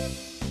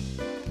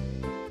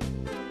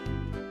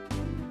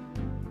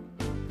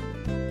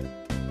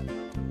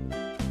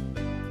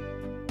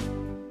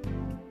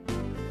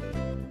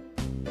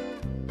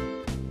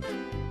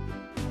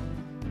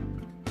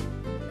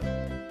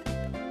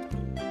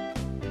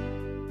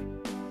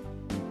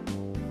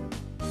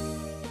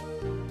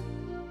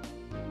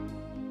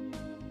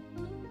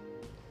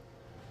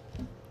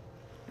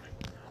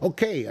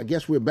 Okay, I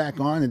guess we're back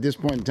on at this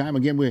point in time.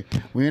 Again, we're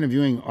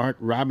interviewing Art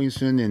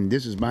Robinson, and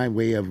this is my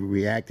way of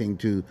reacting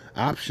to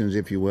options,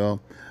 if you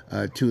will,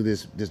 to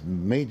this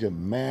major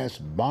mass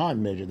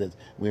bond measure that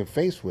we're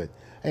faced with.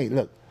 Hey,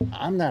 look,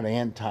 I'm not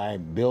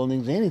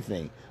anti-buildings,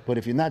 anything, but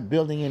if you're not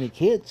building any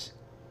kids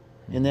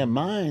in their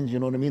minds, you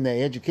know what I mean,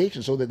 their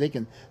education, so that they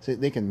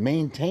can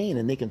maintain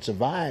and they can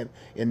survive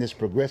in this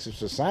progressive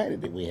society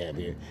that we have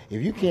here.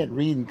 If you can't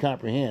read and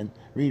comprehend,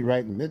 read,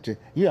 write, and literature,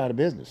 you're out of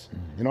business.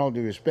 In all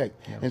due respect.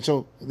 Yeah. And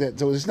so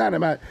it's not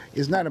about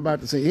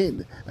to say,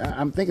 hey,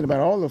 I'm thinking about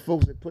all the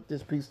folks that put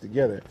this piece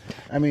together.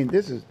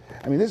 This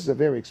is a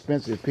very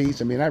expensive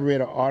piece. I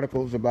read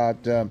articles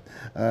about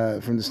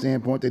from the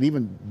standpoint that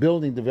even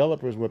building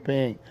developers were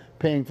paying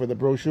for the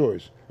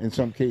brochures in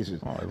some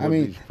cases.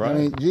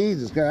 Oh,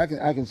 Jesus, God,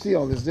 I can see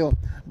all this still.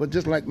 But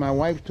just like my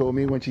wife told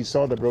me when she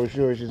saw the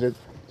brochure, she said,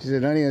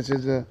 honey,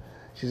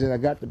 she said, I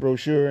got the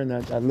brochure, and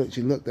I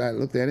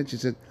looked at it. She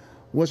said,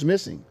 what's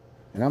missing?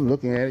 And I'm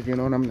looking at it, you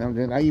know,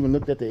 and I even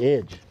looked at the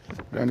edge,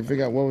 trying to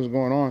figure out what was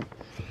going on.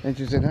 And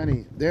she said,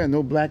 honey, there are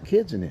no black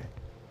kids in there.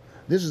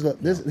 This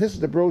is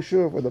the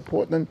brochure for the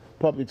Portland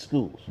Public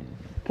Schools.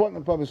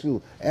 Portland Public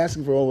Schools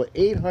asking for over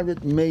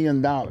 $800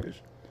 million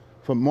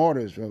for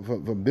mortars,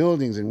 for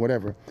buildings and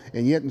whatever,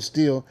 and yet and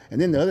still.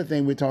 And then the other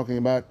thing we're talking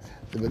about,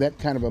 that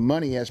kind of a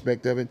money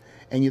aspect of it,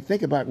 and you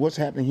think about what's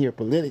happening here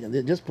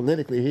politically, just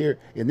politically here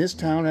in this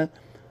town,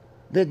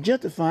 they're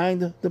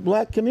gentrifying the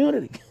black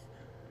community.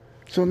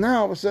 So now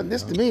all of a sudden,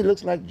 this to me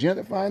looks like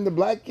gentrifying the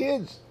black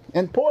kids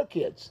and poor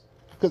kids,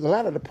 because a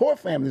lot of the poor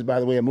families, by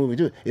the way, are moving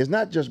too. It's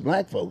not just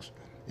black folks.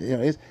 You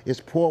know,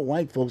 it's poor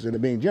white folks that are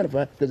being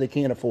gentrified because they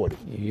can't afford it.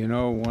 You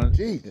know,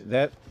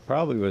 that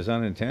probably was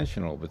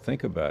unintentional, but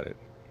think about it.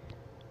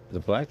 The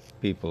black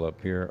people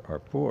up here are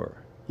poor.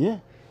 Yeah.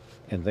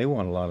 And they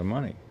want a lot of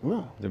money.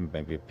 Well, They're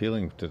maybe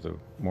appealing to the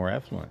more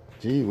affluent.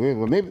 Gee,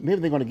 well, maybe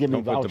they're going to give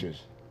me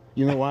vouchers.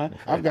 You know why?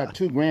 I've got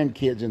 2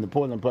 grandkids in the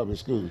Portland Public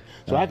Schools,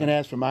 so I can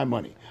ask for my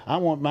money. I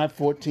want my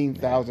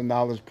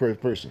 $14,000 per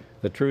person.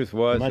 The truth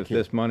was that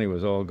this money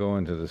was all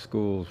going to the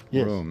school's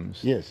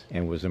rooms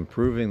and was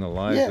improving the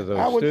lives of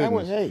those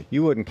students.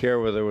 You wouldn't care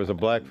whether there was a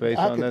black face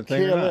on that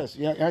thing or not.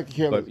 Yeah, I could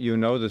care less. But you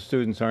know the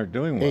students aren't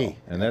doing well,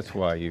 and that's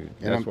why it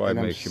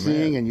makes you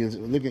mad. And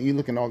you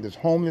look at all this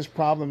homeless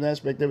problem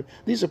aspect of it.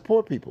 These are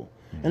poor people.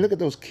 And look at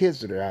those kids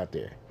that are out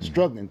there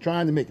struggling,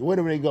 trying to make it,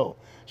 wherever they go.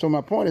 So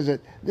my point is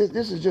that this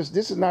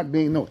is not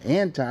being no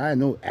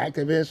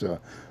activist, or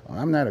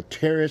I'm not a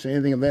terrorist or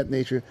anything of that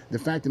nature. The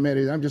fact of the matter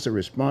is I'm just a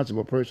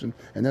responsible person,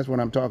 and that's what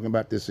I'm talking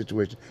about, this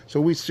situation.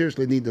 So we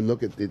seriously need to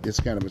look at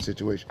this kind of a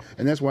situation.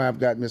 And that's why I've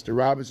got Mr.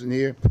 Robinson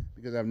here,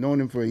 because I've known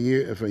him for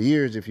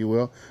years, if you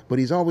will. But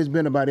he's always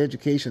been about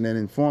education and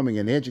informing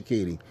and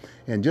educating.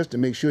 And just to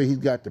make sure he's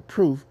got the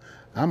proof,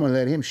 I'm going to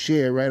let him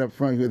share right up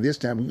front here this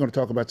time. We're going to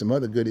talk about some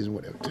other goodies and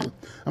whatever, too.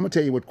 I'm going to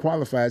tell you what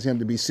qualifies him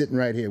to be sitting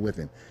right here with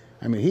him.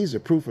 He's the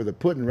proof of the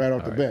pudding right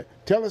off the bat.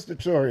 Tell us the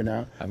story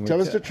now.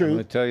 Tell us the truth. I'm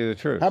going to tell you the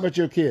truth. How about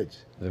your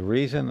kids? The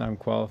reason I'm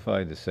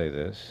qualified to say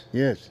this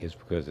is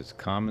because it's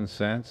common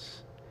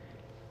sense,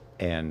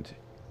 and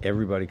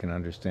everybody can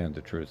understand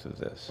the truth of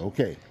this.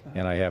 Okay.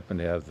 And I happen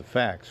to have the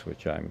facts,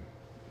 which I'm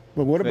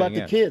Well, what about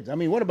the kids?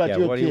 What about your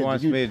kids? What he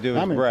wants me to do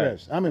is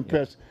impressed. I'm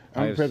impressed.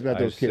 I'm impressed about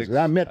those kids.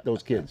 I met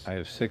those kids. I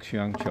have 6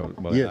 young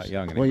children. Well, not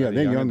young anymore. Well, yeah,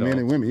 they're young men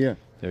and women, yeah.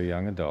 They're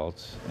young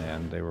adults,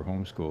 and they were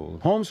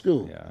homeschooled.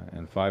 Homeschooled? Yeah,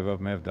 and 5 of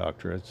them have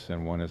doctorates,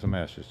 and 1 has a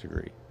master's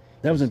degree.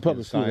 That was in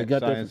public school. They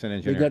got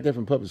that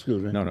from public school,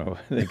 right? No,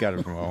 they got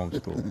it from a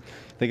homeschool.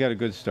 They got a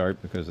good start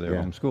because they were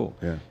homeschooled.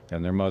 Yeah.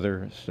 And their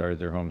mother started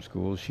their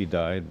homeschool. She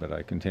died, but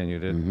I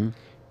continued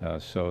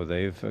it. So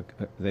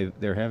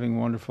they're having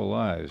wonderful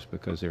lives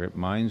because their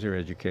minds are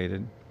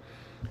educated.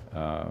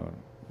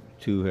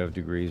 2 have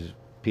degrees,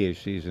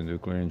 PhDs in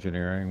nuclear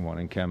engineering, 1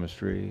 in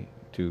chemistry,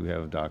 2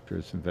 have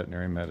doctorates in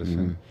veterinary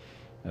medicine.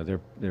 They're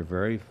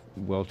very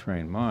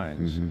well-trained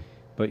minds.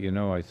 But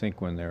I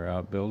think when they're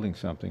out building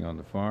something on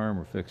the farm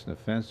or fixing a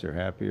fence, they're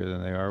happier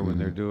than they are when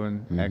they're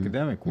doing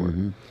academic work.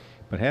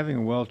 But having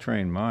a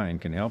well-trained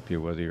mind can help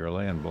you, whether you're a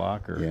land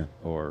blocker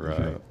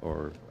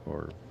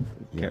or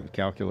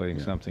calculating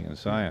something in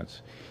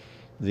science.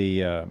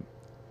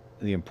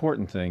 The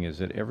important thing is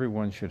that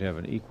everyone should have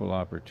an equal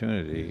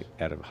opportunity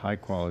at a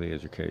high-quality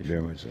education.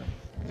 Very much so.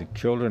 The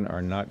children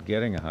are not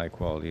getting a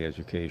high-quality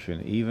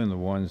education, even the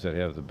ones that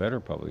have the better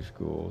public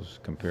schools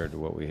compared to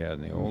what we had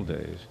in the old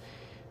days.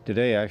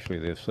 Today, actually,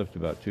 they've slipped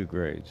about 2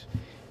 grades.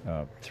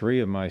 3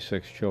 of my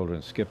 6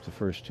 children skipped the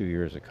first 2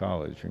 years of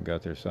college and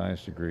got their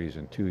science degrees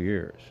in 2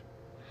 years.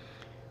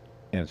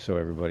 And so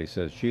everybody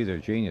says, gee, they're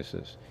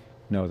geniuses.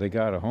 No, they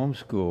got a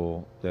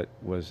homeschool that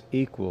was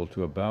equal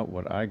to about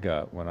what I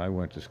got when I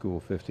went to school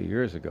 50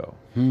 years ago.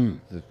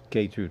 The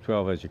K through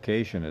 12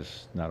 education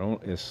is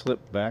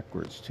slipped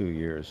backwards 2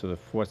 years. So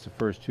what's the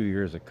first 2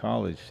 years of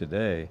college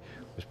today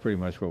was pretty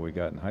much what we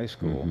got in high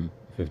school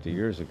 50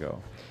 years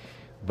ago.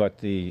 But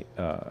it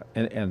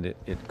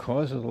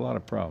causes a lot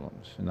of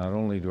problems. Not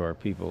only do our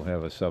people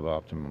have a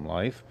suboptimum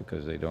life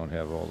because they don't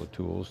have all the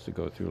tools to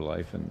go through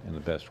life in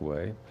the best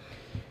way,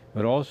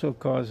 but also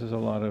causes a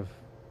lot of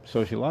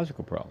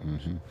sociological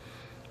problems.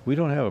 We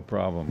don't have a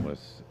problem with,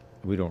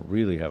 we don't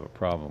really have a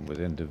problem with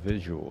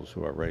individuals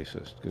who are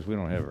racist, because we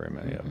don't have very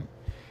many of them.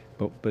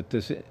 But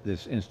this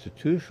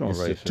institutional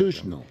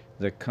racism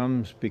that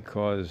comes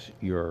because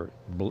you're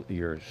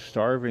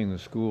starving the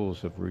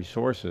schools of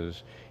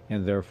resources,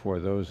 and therefore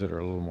those that are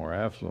a little more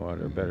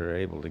affluent are better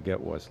able to get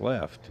what's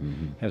left,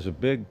 has a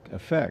big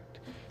effect.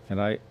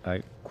 And I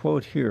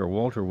quote here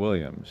Walter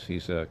Williams.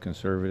 He's a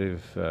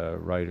conservative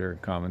writer,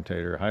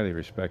 commentator, highly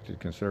respected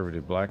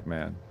conservative black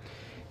man.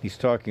 He's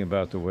talking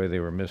about the way they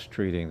were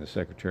mistreating the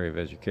Secretary of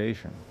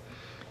Education,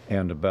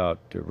 and about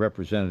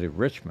Representative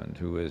Richmond,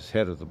 who is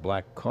head of the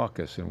Black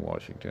Caucus in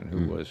Washington,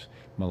 who was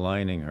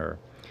maligning her.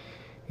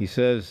 He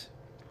says,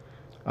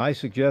 "I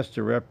suggest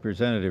to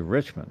Representative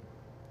Richmond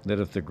that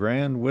if the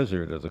Grand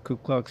Wizard of the Ku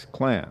Klux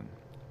Klan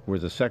were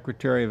the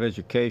Secretary of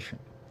Education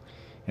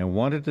and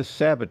wanted to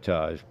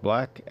sabotage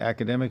black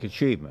academic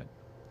achievement,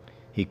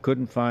 he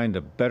couldn't find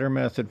a better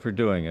method for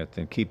doing it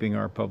than keeping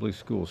our public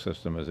school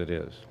system as it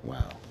is."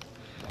 Wow.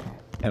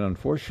 And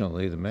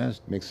unfortunately, the man's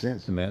Makes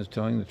sense. the man's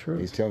telling the truth.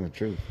 He's telling the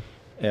truth.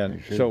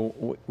 And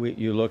so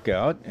you look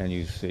out and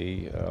you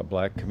see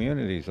black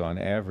communities on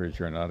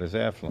average are not as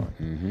affluent.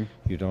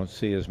 You don't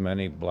see as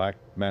many black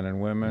men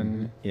and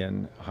women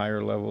in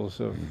higher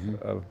levels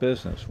of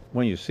business.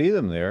 When you see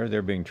them there,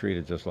 they're being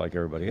treated just like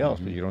everybody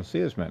else, but you don't see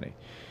as many.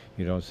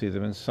 You don't see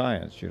them in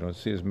science. You don't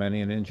see as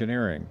many in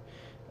engineering.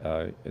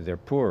 They're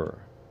poorer.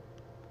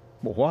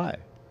 Well, why?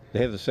 They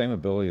have the same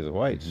ability as the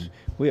whites.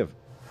 We have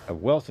a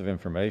wealth of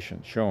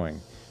information showing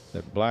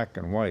that black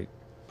and white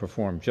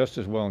perform just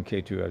as well in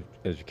K-2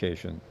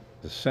 education,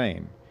 the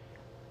same,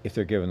 if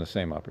they're given the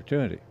same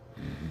opportunity.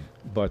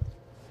 But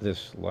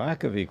this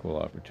lack of equal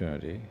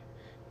opportunity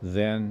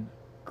then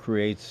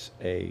creates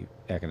an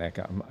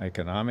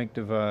economic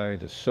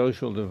divide, a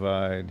social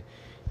divide,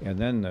 and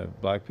then the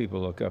black people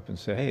look up and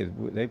say, hey,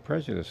 they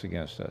prejudice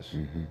against us.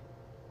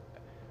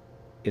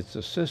 It's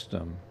the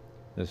system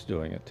that's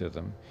doing it to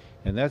them.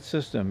 And that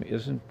system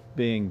isn't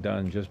being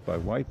done just by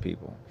white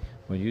people.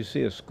 When you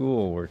see a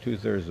school where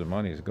 2/3 of the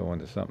money is going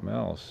to something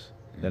else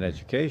than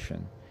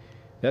education,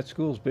 that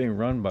school's being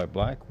run by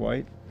black,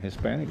 white,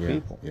 Hispanic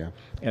people.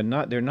 And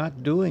they're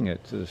not doing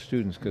it to the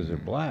students because they're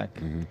black.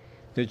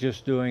 They're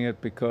just doing it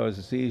because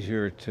it's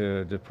easier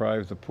to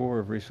deprive the poor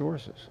of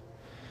resources.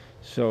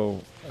 So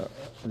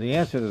the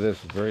answer to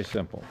this is very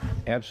simple.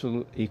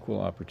 Absolute equal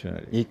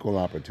opportunity. Equal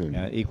opportunity.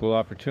 And equal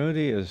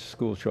opportunity is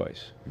school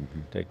choice.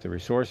 Take the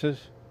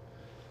resources,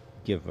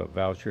 give a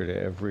voucher to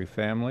every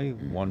family,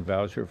 one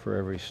voucher for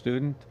every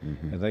student,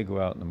 and they go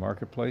out in the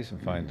marketplace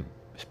and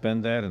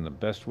spend that in the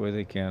best way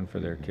they can for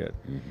their kid.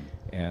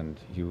 And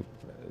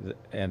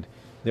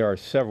there are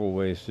several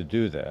ways to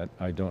do that.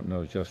 I don't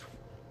know just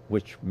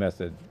which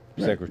method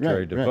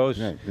Secretary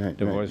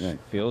DeVos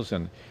feels,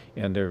 and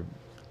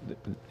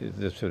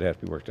this would have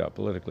to be worked out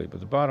politically.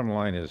 But the bottom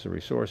line is the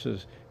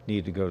resources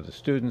need to go to the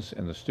students,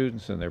 and the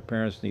students and their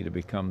parents need to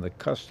become the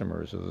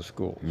customers of the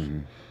schools.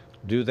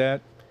 Do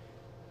that,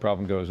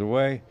 problem goes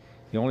away.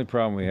 The only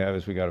problem we have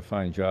is we got to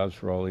find jobs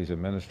for all these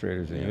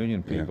administrators and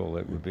union people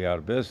that would be out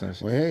of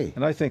business. Well, hey,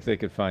 and I think they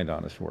could find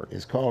honest work.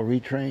 It's called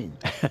retrain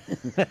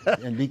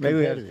and be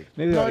competitive.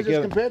 Maybe no, it's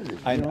just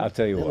competitive. I'll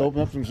tell you what.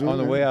 Open up some on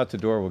the way out the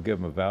door, we'll give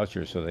them a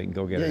voucher so they can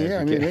go get an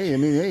education.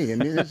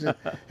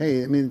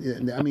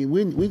 I mean,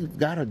 we've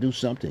got to do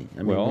something.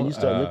 I mean, when you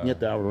start looking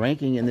at our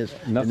ranking in this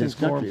nothing's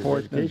country, more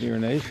important to your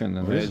nation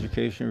than the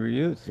education of your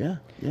youth.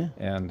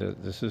 And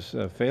this is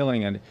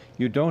failing, and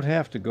you don't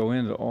have to go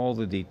into all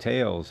the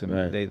details. I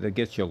mean, they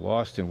get you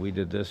lost in we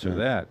did this or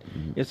that.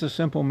 It's a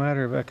simple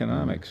matter of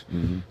economics.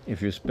 If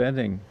you're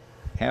spending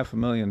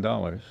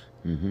 $500,000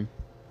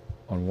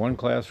 on one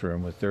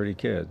classroom with 30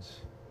 kids,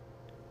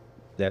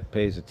 that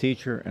pays a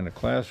teacher and a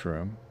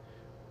classroom,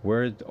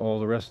 where'd all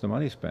the rest of the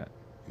money spent?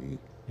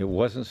 It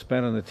wasn't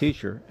spent on the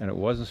teacher, and it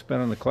wasn't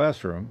spent on the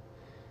classroom.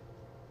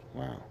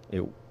 Wow.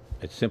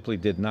 It simply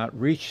did not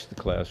reach the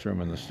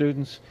classroom and the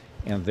students,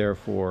 and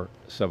therefore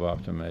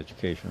suboptimal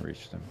education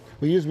reached them.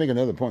 Well, you just make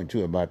another point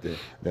too about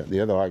the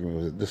other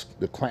argument was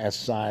the class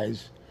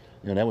size.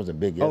 You know, that was a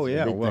big. Oh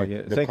yeah, well,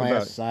 yeah. The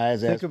class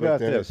size. Think about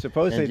this.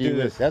 Suppose they do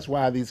this. That's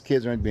why these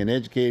kids aren't being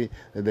educated.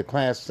 The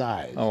class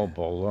size. Oh,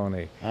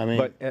 baloney! I mean,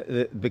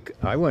 but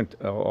I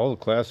went. All the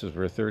classes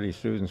were 30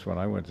 students when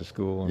I went to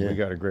school, and we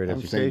got a great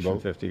education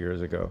 50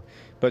 years ago.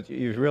 But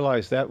you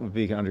realize that would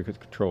be under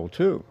control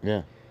too.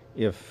 Yeah.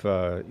 If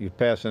you're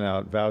passing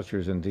out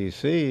vouchers in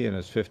D.C. and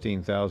it's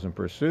 $15,000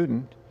 per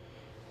student,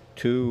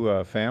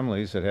 two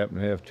families that happen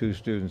to have 2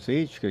 students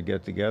each could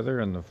get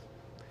together, and the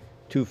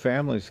 2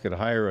 families could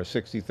hire a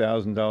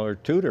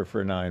 $60,000 tutor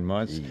for 9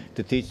 months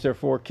to teach their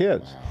 4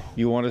 kids. Wow.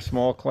 You want a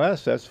small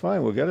class? That's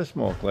fine. We'll get a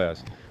small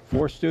class.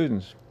 4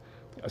 students,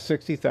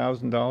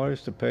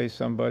 $60,000 to pay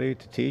somebody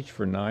to teach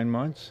for 9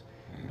 months.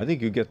 I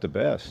think you get the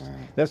best.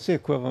 That's the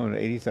equivalent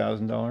of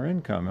 $80,000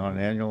 income on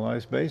an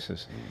annualized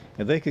basis.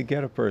 And they could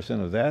get a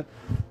person of that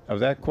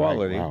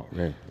quality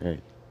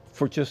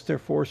for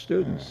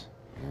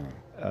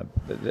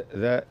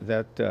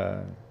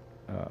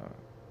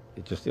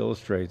it just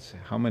illustrates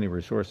how many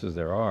resources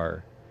there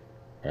are,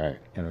 Right.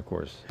 and of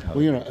course,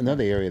 Well, you know,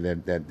 another area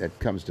that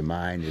comes to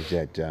mind is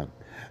that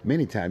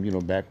many times, you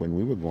know, back when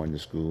we were going to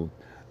school,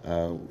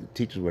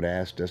 teachers would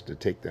ask us to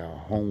take our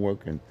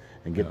homework and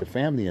get the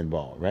family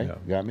involved, right? Yeah.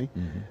 Got me?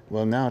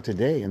 Well, now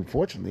today,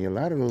 unfortunately, a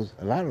lot of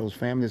those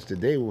families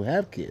today who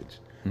have kids,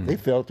 they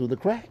fell through the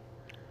crack.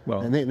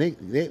 well, And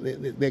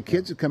their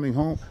kids are coming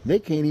home. They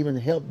can't even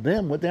help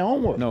them with their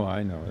homework. no,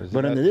 I know.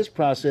 But under this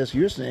process,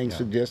 you're saying, Yeah.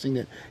 suggesting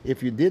that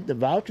if you did the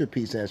voucher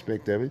piece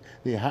aspect of it,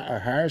 the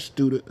hire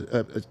student,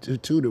 a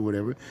tutor,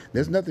 whatever,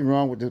 there's nothing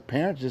wrong with the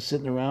parents just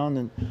sitting around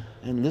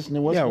and listening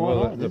to what's yeah, going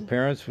well, on. the is it?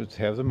 parents would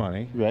have the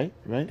money, Right,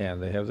 right.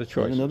 and they have the And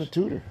choices. another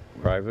tutor.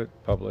 Private,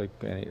 public,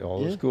 all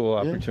the Yeah, school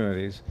yeah.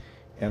 opportunities,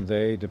 and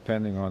they,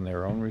 depending on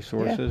their own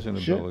resources and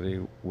sure. ability,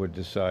 would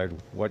decide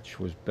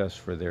which was best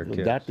for their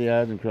kids. Dot the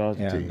I's and cross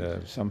the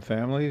And T's. some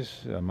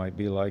families might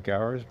be like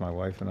ours. My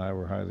wife and I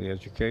were highly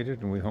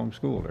educated, and we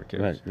homeschooled our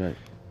kids. Right, right.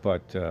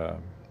 But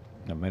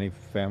now many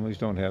families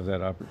don't have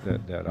that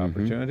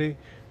opportunity.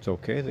 It's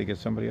okay; they get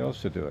somebody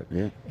else to do it.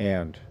 Yeah.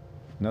 And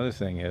another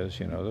thing is,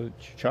 you know, the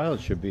child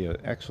should be an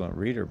excellent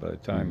reader by the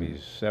time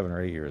he's 7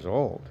 or 8 years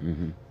old.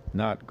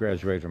 Not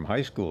graduate from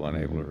high school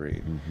unable to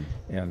read.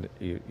 And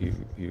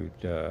you'd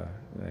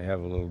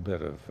have a little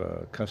bit of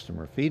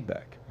customer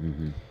feedback.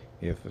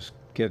 If a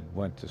kid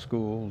went to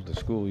school, the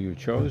school you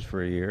chose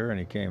for a year, and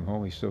he came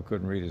home, he still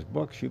couldn't read his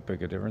books, you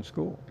pick a different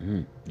school.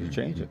 You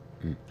change it.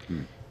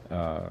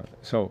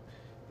 So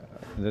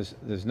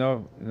there's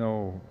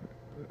no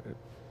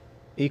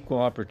equal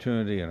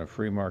opportunity in a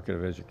free market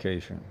of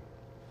education,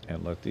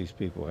 and let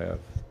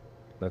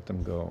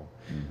them go.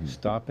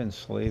 Stop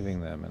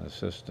enslaving them in a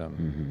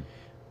system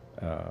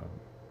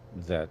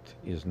that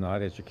is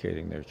not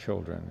educating their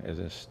children, is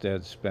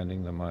instead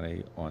spending the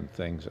money on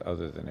things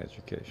other than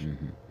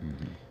education.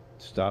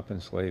 Stop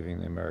enslaving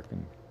the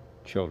American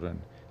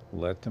children.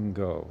 Let them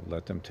go.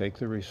 Let them take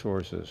the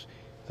resources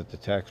that the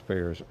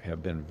taxpayers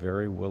have been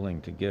very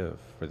willing to give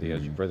for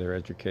for their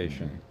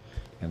education,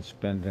 and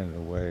spend it in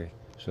a way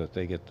so that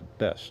they get the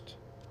best,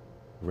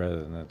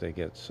 rather than that they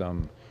get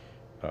some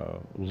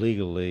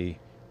legally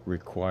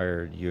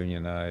required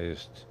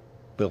unionized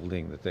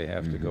building that they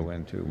have to go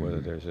into,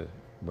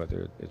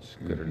 whether it's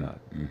good or not.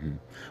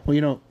 Well,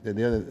 you know,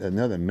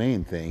 another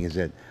main thing is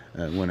that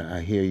when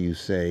I hear you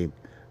say,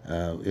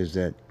 is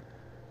that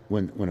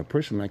when a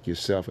person like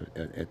yourself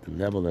at the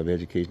level of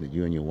education that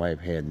you and your wife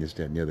had, and this,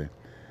 that, and the other,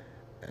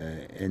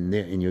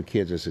 and your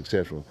kids are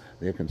successful,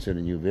 they're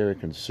considering you very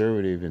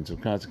conservative, and so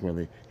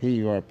consequently, here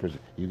you are,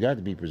 you got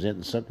to be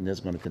presenting something that's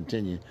going to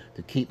continue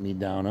to keep me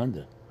down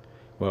under.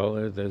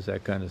 Well, there's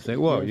that kind of thing.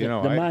 Well, you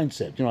know, the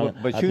mindset. You know, well,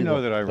 but you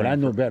know that I ran. But I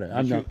know better.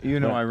 I'm not. You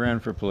know, I ran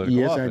for political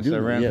Yes, office. I do. I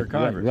ran Yes, for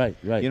Congress.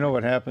 right. You know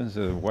what happens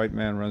if a white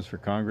man runs for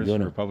Congress in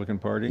the Republican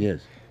Party?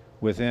 Yes.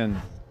 Within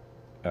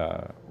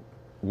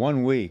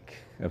 1 week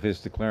of his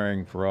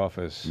declaring for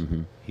office,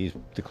 he's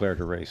declared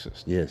a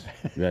racist. Yes.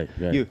 Right.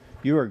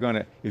 You are going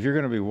to, if you're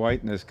going to be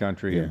white in this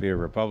country and be a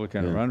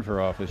Republican and run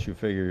for office, you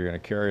figure you're going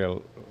to carry a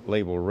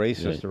label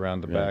racist around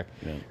the back,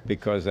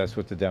 because that's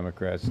what the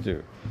Democrats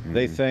do.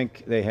 They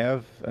think they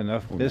have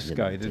enough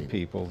misguided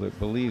people that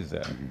believe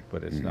that,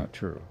 but it's not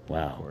true.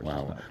 Wow. It's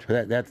not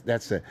true.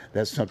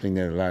 That's something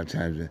that a lot of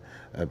times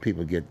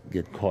people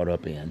get caught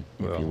up in,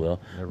 if you will.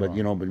 they're But wrong.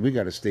 you know, but we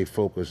got to stay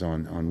focused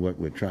on what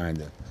we're trying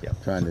to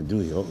do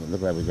here. Oh,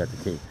 look like we got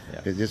the cake.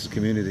 Yeah. This is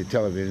community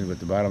television,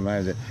 but the bottom line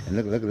is that, and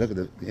look at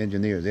the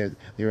engineers.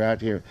 They're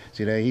out here.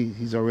 See that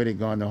he's already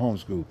gone to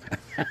homeschool.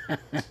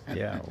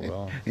 Yeah,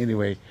 well.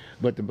 Anyway,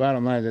 but the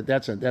bottom line is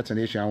that that's an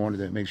issue I wanted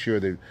to make sure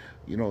that,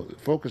 you know,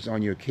 focus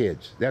on your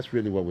kids. That's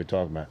really what we're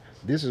talking about.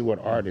 This is what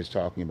art is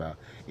talking about.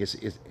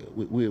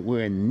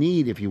 We're in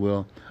need, if you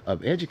will,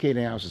 of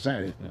educating our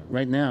society.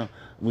 Right now,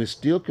 we're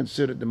still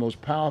considered the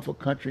most powerful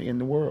country in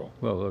the world.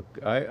 Well, look,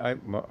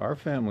 our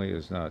family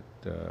is not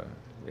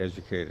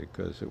educated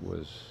because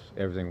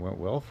everything went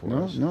well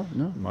for us. No.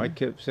 My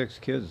 6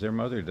 kids, their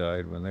mother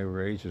died when they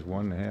were ages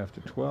 1.5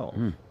 to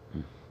 12.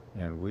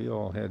 And we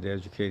all had to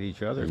educate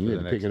each other for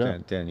the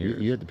next 10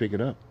 years. You had to pick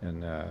it up.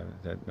 And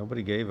that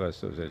nobody gave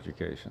us those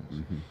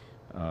educations.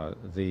 But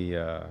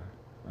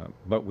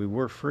we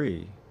were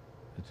free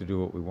to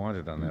do what we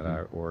wanted on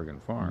that Oregon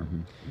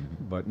farm.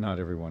 But not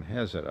everyone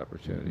has that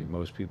opportunity.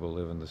 Most people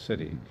live in the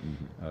city.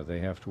 They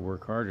have to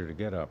work harder to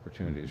get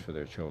opportunities for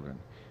their children.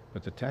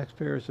 But the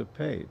taxpayers have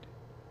paid.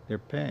 They're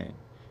paying.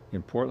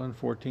 In Portland,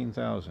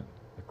 $14,000.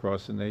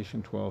 Across the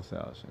nation,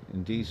 $12,000.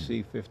 In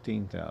D.C.,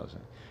 $15,000.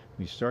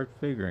 You start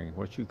figuring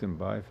what you can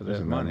buy for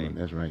that money.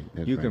 That's right.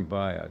 You can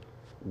buy a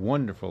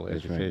wonderful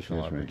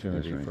educational That's right.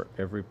 opportunity That's for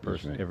every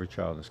person, right. every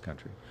child in this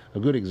country. A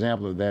good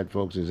example of that,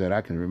 folks, is that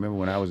I can remember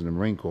when I was in the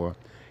Marine Corps,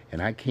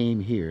 and I came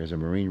here as a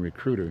Marine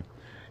recruiter,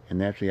 and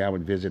naturally I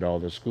would visit all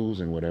the schools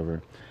and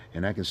whatever,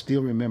 and I can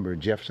still remember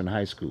Jefferson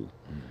High School.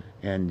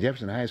 And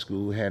Jefferson High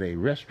School had a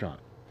restaurant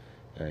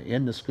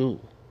in the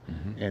school.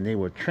 and they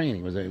were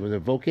training. It was a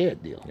voc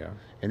ed deal. Yeah.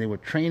 And they were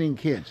training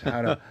kids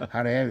how to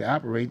have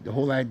operate. The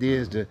whole idea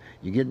is that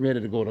you're getting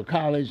ready to go to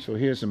college, so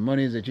here's some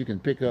monies that you can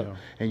pick up,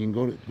 and you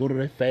can go to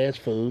that fast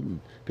food and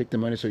pick the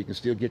money so you can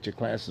still get your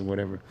classes and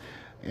whatever.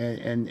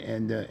 And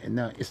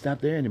now it's not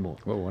there anymore.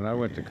 Well, when I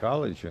went to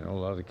college, a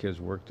lot of the kids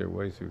worked their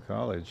way through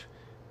college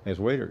as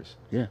waiters.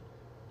 Yeah.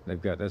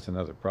 That's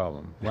another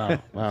problem. Wow.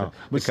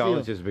 The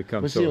college has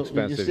become so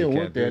expensive you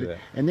can't do that.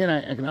 And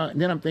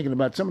then I'm thinking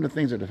about some of the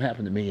things that have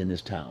happened to me in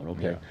this town.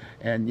 Okay,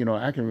 and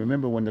I can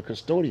remember when the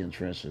custodians,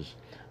 for instance,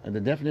 and the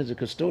definition of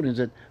custodians,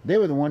 that they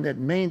were the one that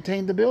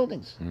maintained the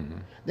buildings.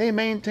 They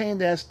maintained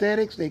the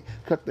aesthetics. They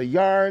cut the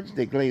yards.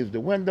 They glazed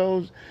the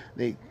windows.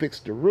 They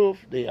fixed the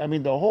roof. The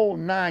whole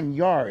 9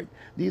 yards.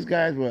 These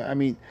guys were.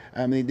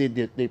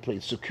 They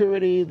played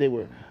security. They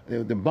were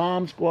the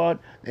bomb squad.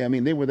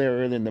 They were there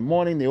early in the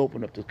morning. They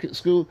opened up the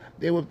school.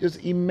 They were just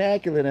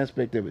immaculate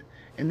aspect of it.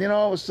 And then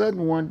all of a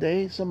sudden one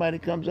day somebody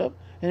comes up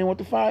and they want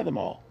to fire them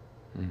all.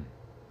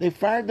 They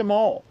fired them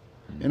all.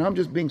 And I'm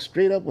just being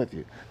straight up with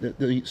you.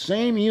 The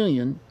same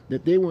union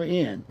that they were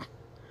in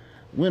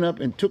went up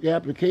and took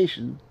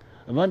application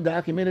of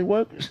undocumented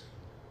workers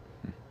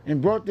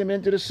and brought them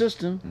into the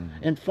system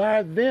and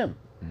fired them.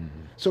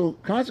 So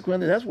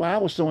consequently, that's why I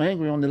was so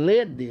angry on the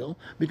lead deal,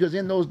 because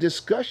in those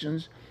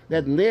discussions,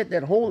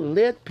 that whole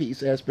lead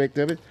piece aspect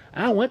of it,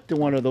 I went to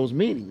one of those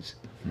meetings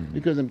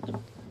because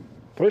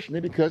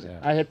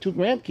I had 2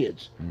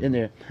 grandkids in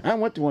there. I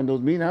went to one of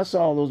those meetings. I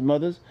saw all those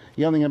mothers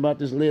yelling about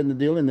this lead in the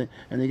deal, and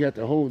they got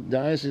the whole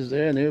diocese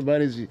there, and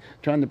everybody's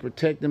trying to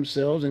protect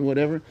themselves and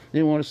whatever. They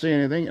didn't want to say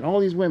anything. And all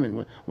these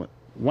women,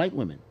 white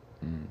women.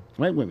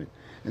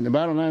 And the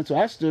bottom line, so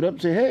I stood up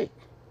and said, hey,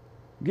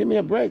 give me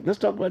a break. Let's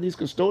talk about these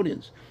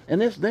custodians.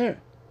 And it's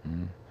there.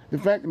 The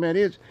fact of the matter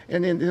is,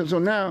 so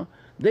now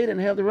they didn't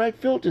have the right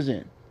filters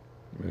in.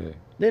 Really?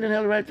 They didn't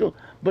have the right filters.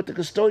 But the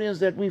custodians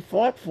that we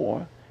fought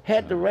for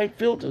had the right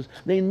filters.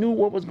 They knew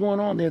what was going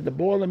on. They had the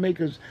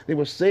Boilermakers. They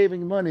were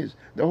saving monies.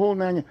 The whole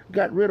 9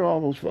 got rid of all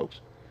those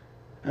folks.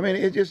 That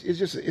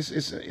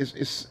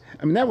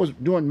was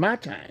during my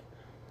time.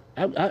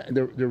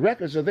 The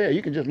records are there.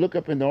 You can just look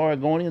up in the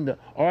Oregonian, the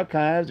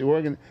archives, the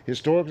Oregon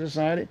Historical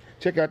Society,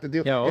 check out the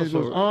deal. Yeah, it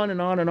goes on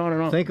and on and on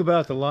and on. Think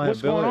about the liability.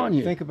 What's going on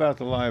here? Think about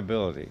the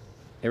liability.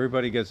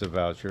 Everybody gets a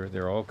voucher.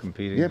 They're all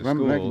competing Yep, to I'm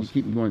schools. going to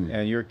keep going there.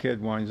 And your kid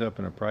winds up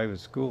in a private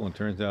school and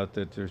turns out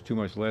that there's too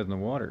much lead in the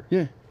water.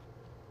 Yeah.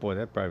 Boy,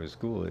 that private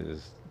school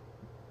is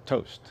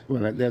toast.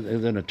 Well,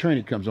 an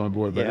attorney comes on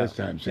board by this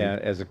time.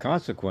 And as a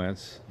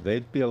consequence,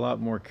 they'd be a lot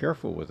more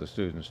careful with the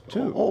students,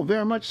 too. Oh,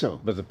 very much so.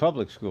 But the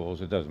public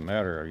schools, it doesn't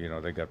matter.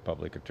 They got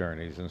public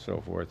attorneys and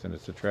so forth, and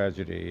it's a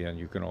tragedy, and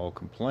you can all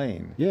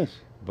complain. Yes.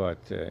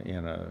 But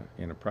in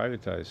a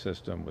privatized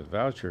system with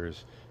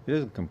vouchers, it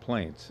isn't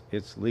complaints;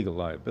 it's legal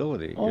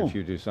liability if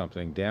you do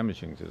something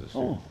damaging to the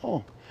student.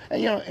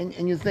 And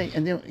and you think,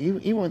 and then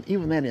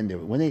even that in there,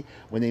 when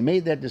they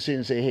made that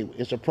decision, say, hey,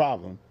 it's a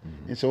problem,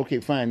 and so okay,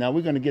 fine. Now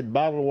we're going to get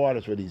bottled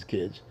waters for these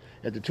kids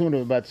at the tune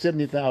of about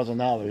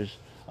 $70,000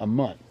 a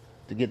month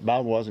to get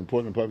bottled waters in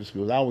Portland public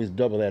schools. I always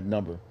double that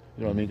number.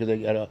 You know what I mean?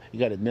 Because you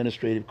got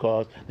administrative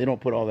costs. They don't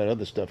put all that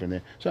other stuff in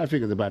there. So I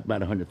figured about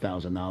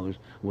 $100,000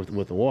 worth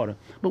of water.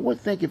 But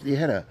think if you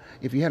had a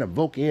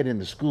voc ed in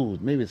the schools,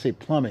 maybe say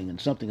plumbing and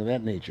something of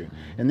that nature,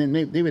 and then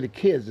maybe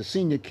the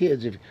senior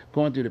kids, if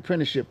going through the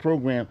apprenticeship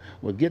program,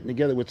 were getting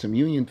together with some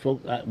union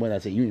folks. When I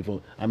say union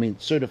folks, I mean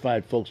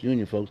certified folks,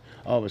 union folks.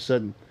 All of a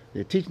sudden,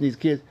 they're teaching these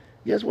kids.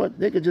 Guess what?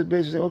 They could just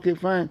basically say, okay,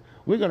 fine,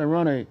 we're going to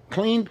run a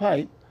clean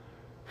pipe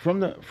from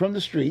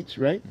the streets,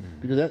 right?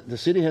 Because the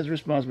city has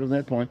responsibility at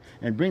that point,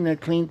 and bring that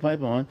clean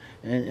pipe on,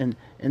 and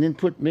then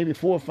put maybe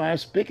 4 or 5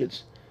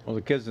 spigots. Well,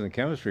 the kids in the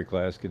chemistry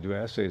class could do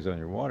assays on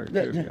your water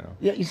too.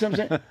 Yeah, you see what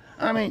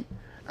I'm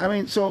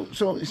saying?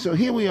 So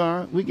here we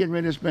are. We're getting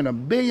ready to spend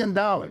 $1 billion,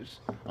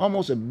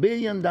 almost $1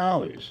 billion.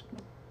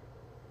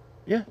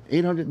 Yeah,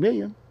 800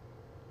 million.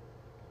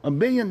 $1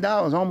 billion,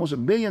 almost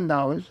 $1 billion,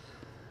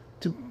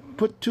 to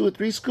put 2 or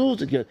 3 schools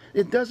together.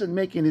 It doesn't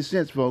make any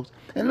sense, folks.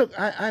 And look,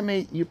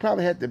 you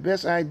probably had the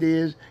best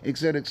ideas, et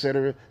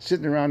cetera,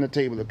 sitting around the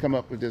table to come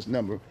up with this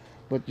number.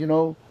 But in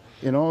all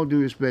due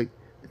respect,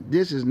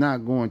 this is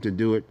not going to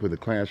do it for the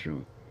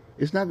classroom.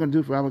 It's not going to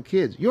do it for our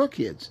kids, your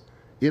kids.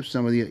 If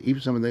some of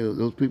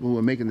those people who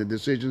are making the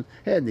decisions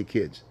had their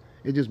kids,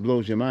 it just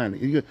blows your mind.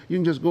 You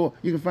can just go.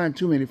 You can find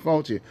too many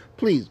faults here.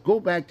 Please go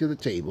back to the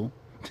table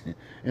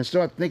and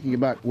start thinking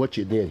about what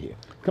you did here.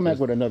 Come back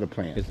with another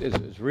plan.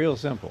 It's real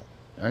simple.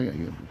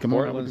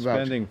 Portland's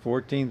spending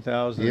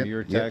 $14,000 of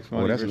your tax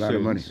money. That's a lot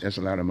of money. That's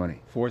a lot of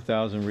money.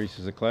 $4,000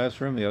 reaches the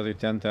classroom. The other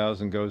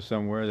 $10,000 goes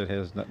somewhere that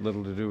has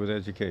little to do with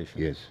education.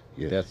 Yes.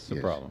 That's the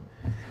problem.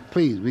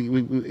 Please,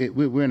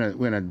 we're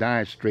in a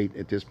dire strait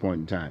at this point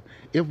in time.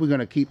 If we're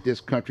going to keep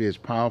this country as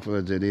powerful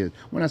as it is,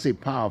 when I say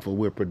powerful,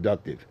 we're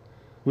productive.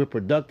 We're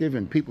productive,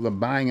 and people are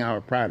buying our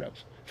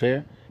products.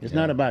 Fair? It's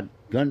not about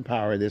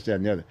gunpowder, this, that,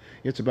 and the other.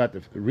 It's about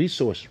the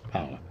resource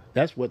power.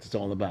 That's what it's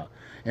all about.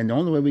 And the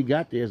only way we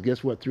got there is,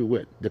 guess what, through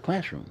what? The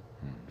classroom.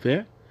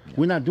 Fair? Yeah.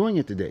 We're not doing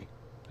it today.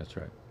 That's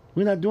right.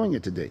 We're not doing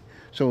it today.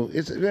 So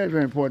it's very,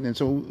 very important. And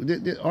so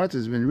Arthur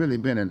has really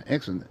been an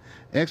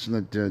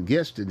excellent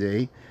guest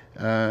today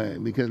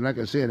because, like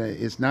I said,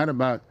 it's not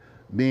about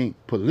being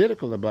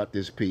political about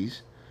this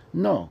piece.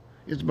 No,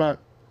 it's about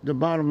the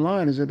bottom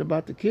line. Is it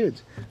about the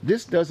kids?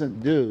 This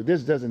doesn't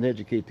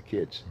educate the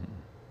kids.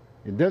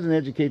 It doesn't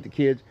educate the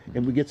kids,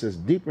 and it gets us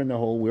deeper in the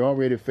hole. We're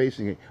already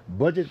facing a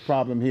budget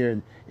problem here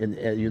in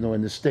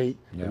the state.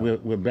 Yeah.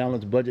 We're a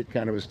balanced budget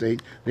kind of a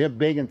state. They're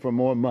begging for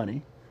more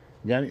money.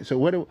 Got it? So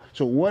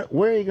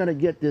where are you going to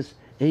get this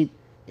this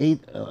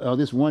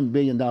 $1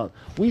 billion?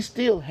 We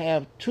still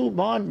have 2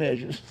 bond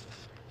measures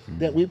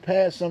that we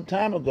passed some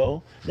time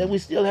ago that we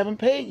still haven't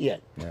paid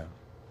yet. Yeah.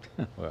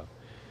 Well,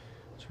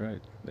 that's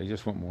right. They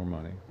just want more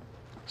money.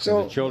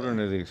 So And the children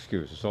are the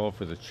excuse. It's all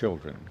for the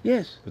children.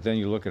 yes, But then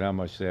you look at how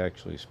much they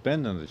actually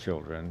spend on the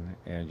children,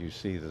 and you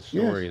see the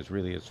story is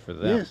really it's for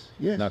them,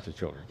 yes. not the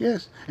children.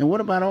 yes. And what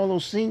about all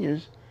those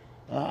seniors?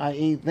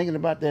 I.e., thinking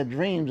about their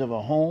dreams of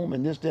a home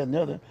and this, that, and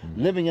the other,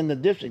 living in the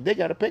district. They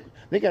got to pay.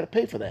 They got to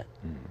pay for that,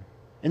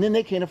 and then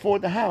they can't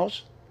afford the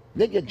house.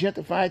 They get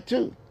gentrified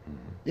too,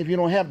 if you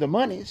don't have the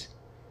monies,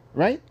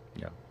 right?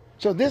 Yeah.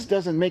 So this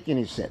doesn't make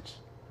any sense.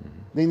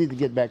 They need to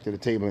get back to the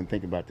table and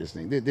think about this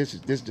thing. This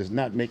does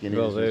not make any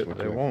Well, sense. they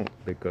whatsoever.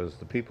 won't, because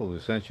the people who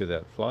sent you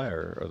that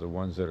flyer are the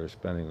ones that are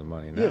spending the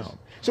money now. Yes.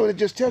 So it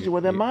just tells you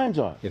where their minds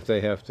are. If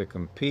they have to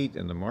compete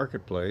in the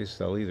marketplace,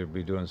 they'll either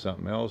be doing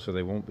something else or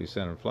they won't be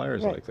sending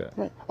flyers like that.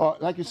 Right. Or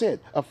like you said,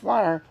 a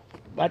flyer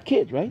about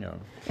kids, right? Yeah.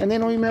 And they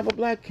don't even have a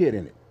black kid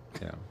in it.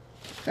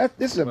 Yeah.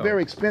 This is a Well-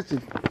 very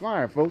expensive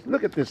flyer, folks.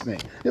 Look at this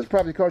thing. This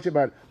probably cost you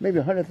about maybe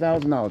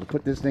 $100,000 to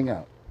put this thing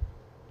out.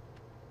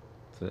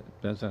 So it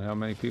depends on how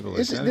many people they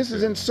This send it is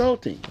to.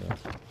 insulting.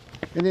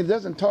 And it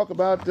doesn't talk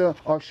about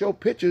or show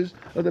pictures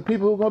of the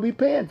people who are going to be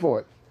paying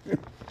for it,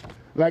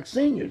 like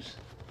seniors.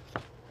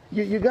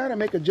 You got to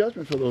make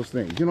adjustments for those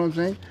things. You know what I'm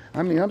saying?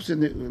 I mean, I'm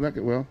sitting there like,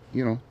 well,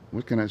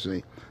 what can I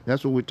say?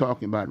 That's what we're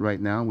talking about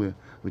right now. We're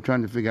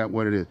trying to figure out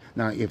what it is.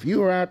 Now, if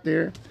you are out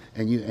there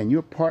and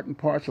you're part and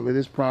parcel of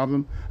this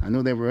problem, I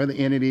know there were other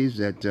entities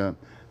that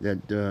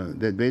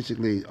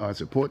basically are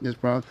supporting this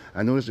problem.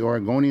 I noticed the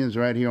Oregonians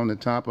right here on the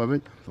top of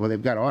it. Well,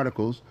 they've got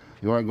articles.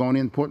 The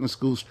Oregonian Portland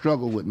schools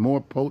struggle with more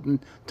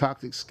potent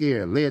toxic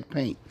scare, lead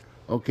paint.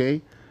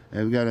 Okay?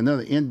 And we got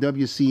another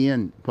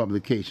NWCN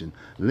publication.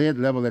 Lead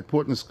level at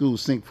Portland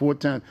schools sink 4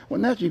 times. Well,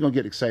 naturally you're going to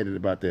get excited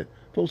about that.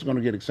 Folks are going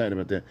to get excited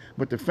about that.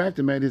 But the fact of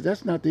the matter is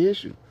that's not the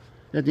issue.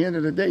 At the end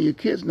of the day, your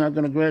kid's not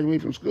going to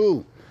graduate from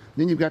school.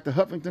 Then you've got the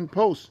Huffington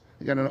Post.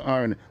 They got an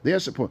R in their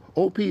support.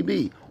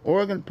 OPB,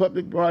 Oregon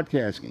Public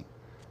Broadcasting.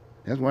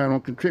 That's why I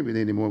don't contribute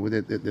anymore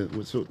with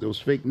those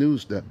fake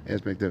news stuff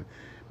aspect of it.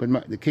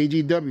 But the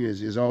KGW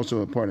is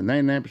also a part of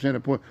 99%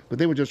 of but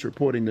they were just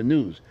reporting the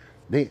news.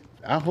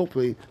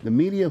 Hopefully the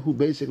media who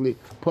basically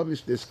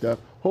published this stuff,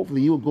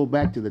 hopefully you'll go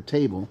back to the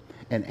table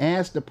and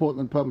ask the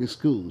Portland Public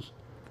Schools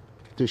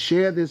to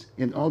share this,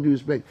 in all due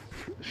respect,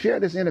 share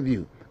this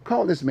interview.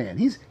 Call this man.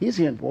 He's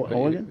here in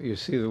Oregon. You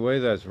see, the way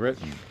that's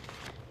written,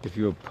 if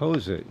you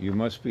oppose it, you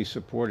must be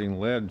supporting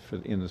lead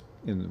in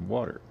the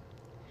water.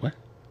 What?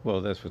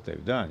 Well, that's what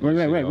they've done.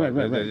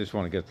 Right. They just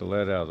want to get the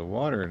lead out of the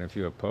water, and if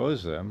you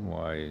oppose them,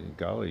 why,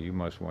 golly, you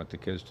must want the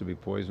kids to be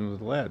poisoned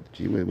with lead.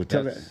 Gee, well,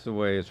 That's the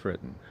way it's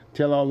written.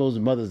 Tell all those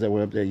mothers that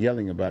were up there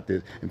yelling about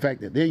this. In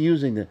fact, they're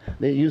using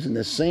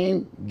the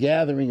same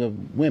gathering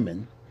of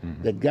women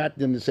that got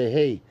them to say,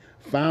 hey,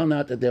 found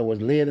out that there was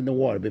lead in the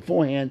water.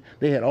 Beforehand,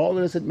 they had all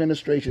of this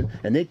administration,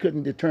 and they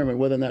couldn't determine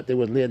whether or not there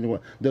was lead in the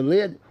water. The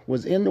lead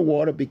was in the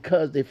water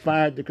because they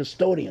fired the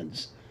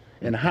custodians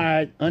and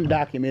hired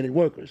undocumented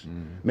workers.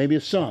 Maybe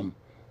some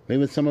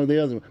of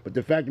the others, but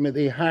the fact is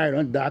they hired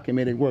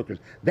undocumented workers.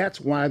 That's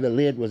why the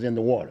lead was in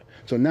the water.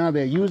 So now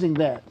they're using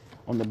that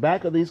on the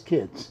back of these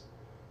kids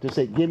to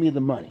say, give me the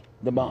money,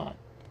 the bond.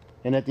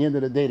 And at the end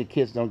of the day, the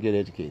kids don't get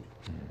educated.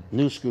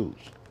 New schools.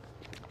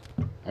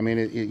 I mean,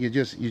 you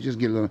just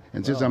get a little.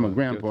 And since I'm a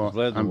grandpa, if there's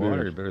lead in I'm the water,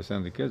 very. you better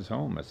send the kids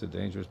home. That's a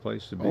dangerous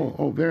place to be.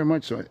 Oh, very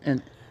much so.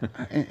 And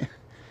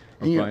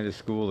Find a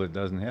school that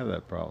doesn't have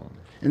that problem.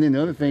 And then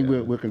the other thing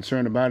we're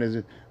concerned about is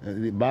that,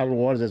 the bottled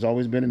water has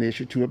always been an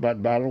issue too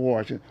about bottled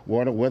water,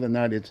 whether or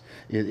not it's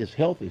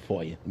healthy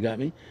for you. You got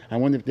me? I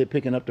wonder if they're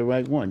picking up the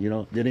right one.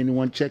 Did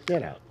anyone check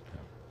that out?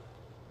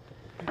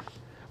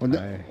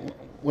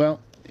 Well,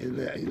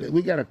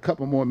 we got a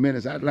couple more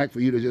minutes. I'd like for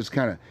you to just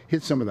kind of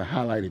hit some of the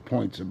highlighted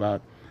points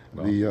about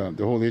the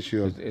whole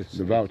issue of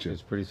the voucher.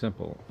 It's pretty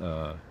simple.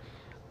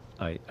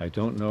 I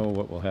don't know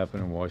what will happen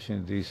in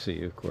Washington,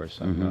 D.C. Of course,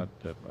 I'm not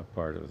a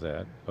part of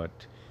that. But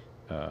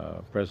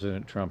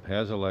President Trump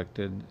has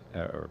elected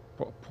or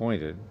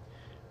appointed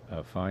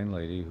a fine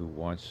lady who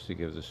wants to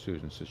give the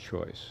students a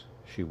choice.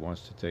 She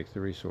wants to take the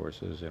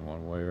resources in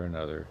one way or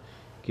another,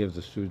 give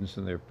the students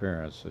and their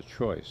parents a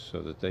choice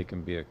so that they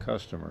can be a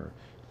customer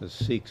that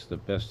seeks the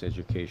best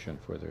education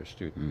for their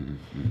student.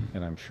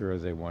 And I'm sure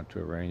they want to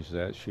arrange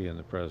that. She and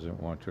the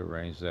president want to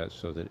arrange that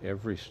so that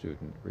every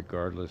student,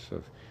 regardless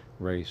of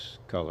race,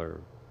 color,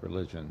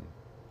 religion,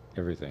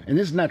 Everything. And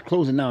this is not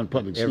closing down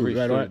public schools, Every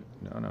right?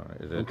 student,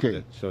 no.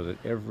 Okay. So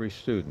that every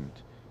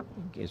student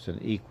gets an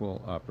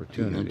equal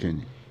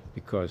opportunity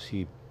because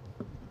he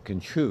can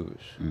choose.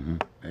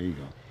 There you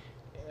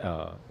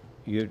go.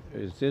 It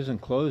isn't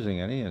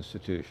closing any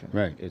institution.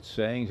 Right. It's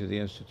saying to the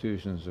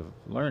institutions of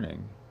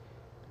learning,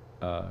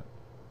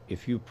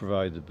 if you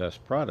provide the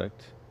best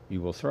product,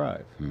 you will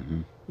thrive.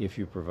 If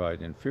you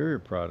provide inferior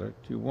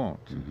product, you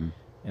won't.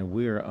 And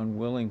we are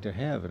unwilling to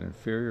have an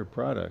inferior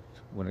product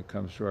when it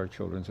comes to our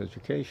children's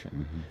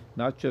education.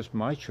 Not just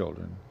my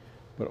children,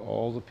 but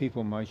all the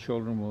people my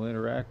children will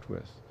interact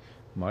with.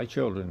 My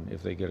children,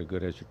 if they get a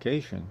good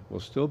education, will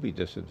still be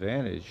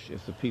disadvantaged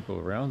if the people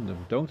around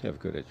them don't have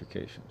good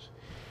educations.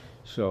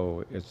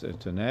 So it's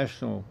a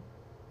national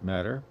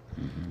matter.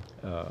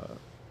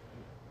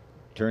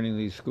 Turning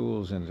these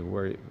schools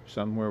into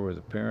somewhere where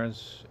the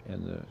parents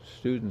and the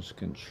students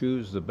can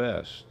choose the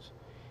best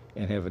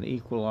and have an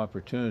equal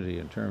opportunity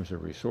in terms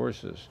of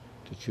resources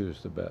to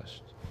choose the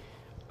best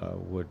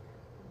would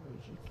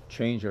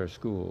change our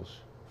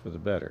schools for the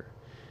better.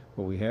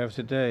 What we have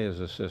today is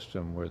a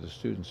system where the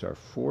students are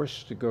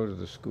forced to go to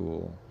the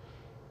school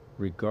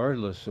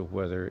regardless of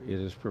whether it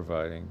is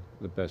providing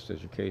the best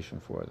education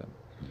for them.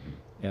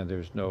 And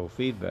there's no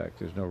feedback.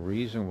 There's no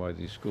reason why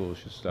these schools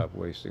should stop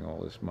wasting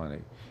all this money.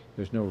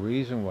 There's no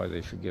reason why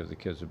they should give the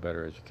kids a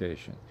better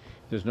education.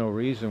 There's no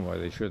reason why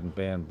they shouldn't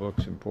ban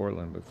books in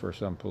Portland, but for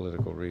some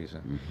political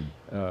reason.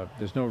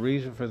 There's no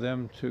reason for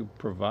them to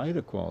provide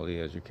a quality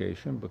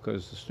education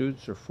because the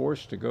students are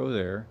forced to go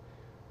there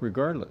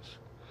regardless.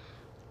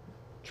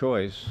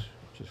 Choice,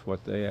 which is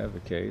what they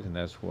advocate, and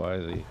that's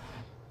why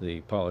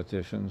the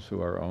politicians who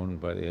are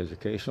owned by the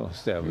educational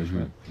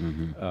establishment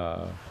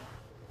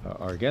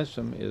are against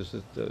them, is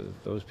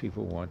that those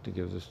people want to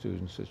give the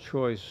students a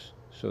choice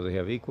so they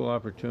have equal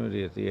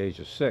opportunity at the age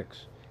of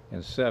 6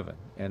 and 7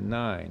 and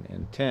 9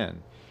 and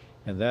 10.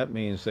 And that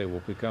means they will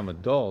become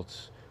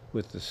adults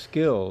with the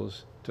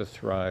skills to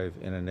thrive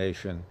in a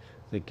nation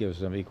that gives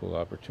them equal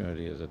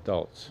opportunity as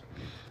adults.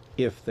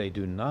 If they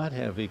do not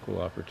have equal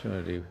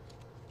opportunity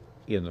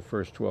in the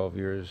first 12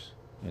 years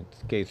in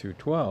K through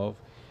 12,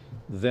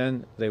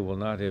 then they will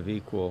not have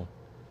equal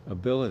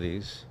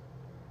abilities,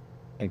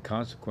 and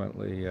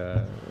consequently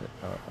our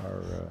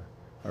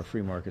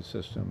free market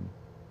system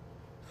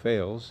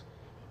fails.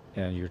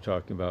 And you're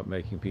talking about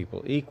making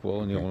people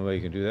equal, and the only way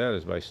you can do that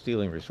is by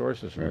stealing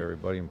resources from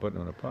everybody and putting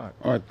them in a pot.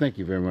 All right, thank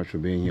you very much for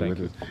being here Thank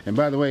with you. us. And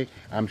by the way,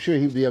 I'm sure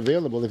he'd be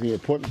available if he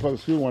at Portland Public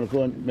School want to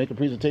go and make a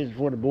presentation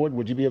for the board.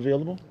 Would you be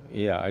available?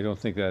 Yeah, I don't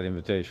think that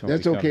invitation will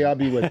That's be okay, coming. I'll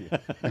be with you.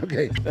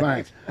 Okay,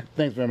 fine.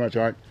 Thanks very much,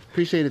 Art.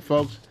 Appreciate it,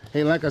 folks.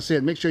 Hey, like I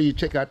said, make sure you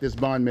check out this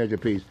bond measure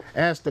piece.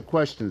 Ask the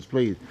questions,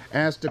 please.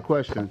 Ask the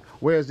question,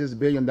 where is this $1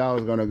 billion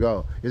going to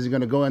go? Is it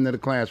going to go into the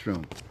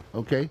classroom?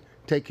 Okay?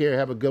 Take care.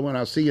 Have a good one.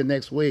 I'll see you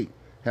next week.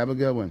 Have a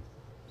good one.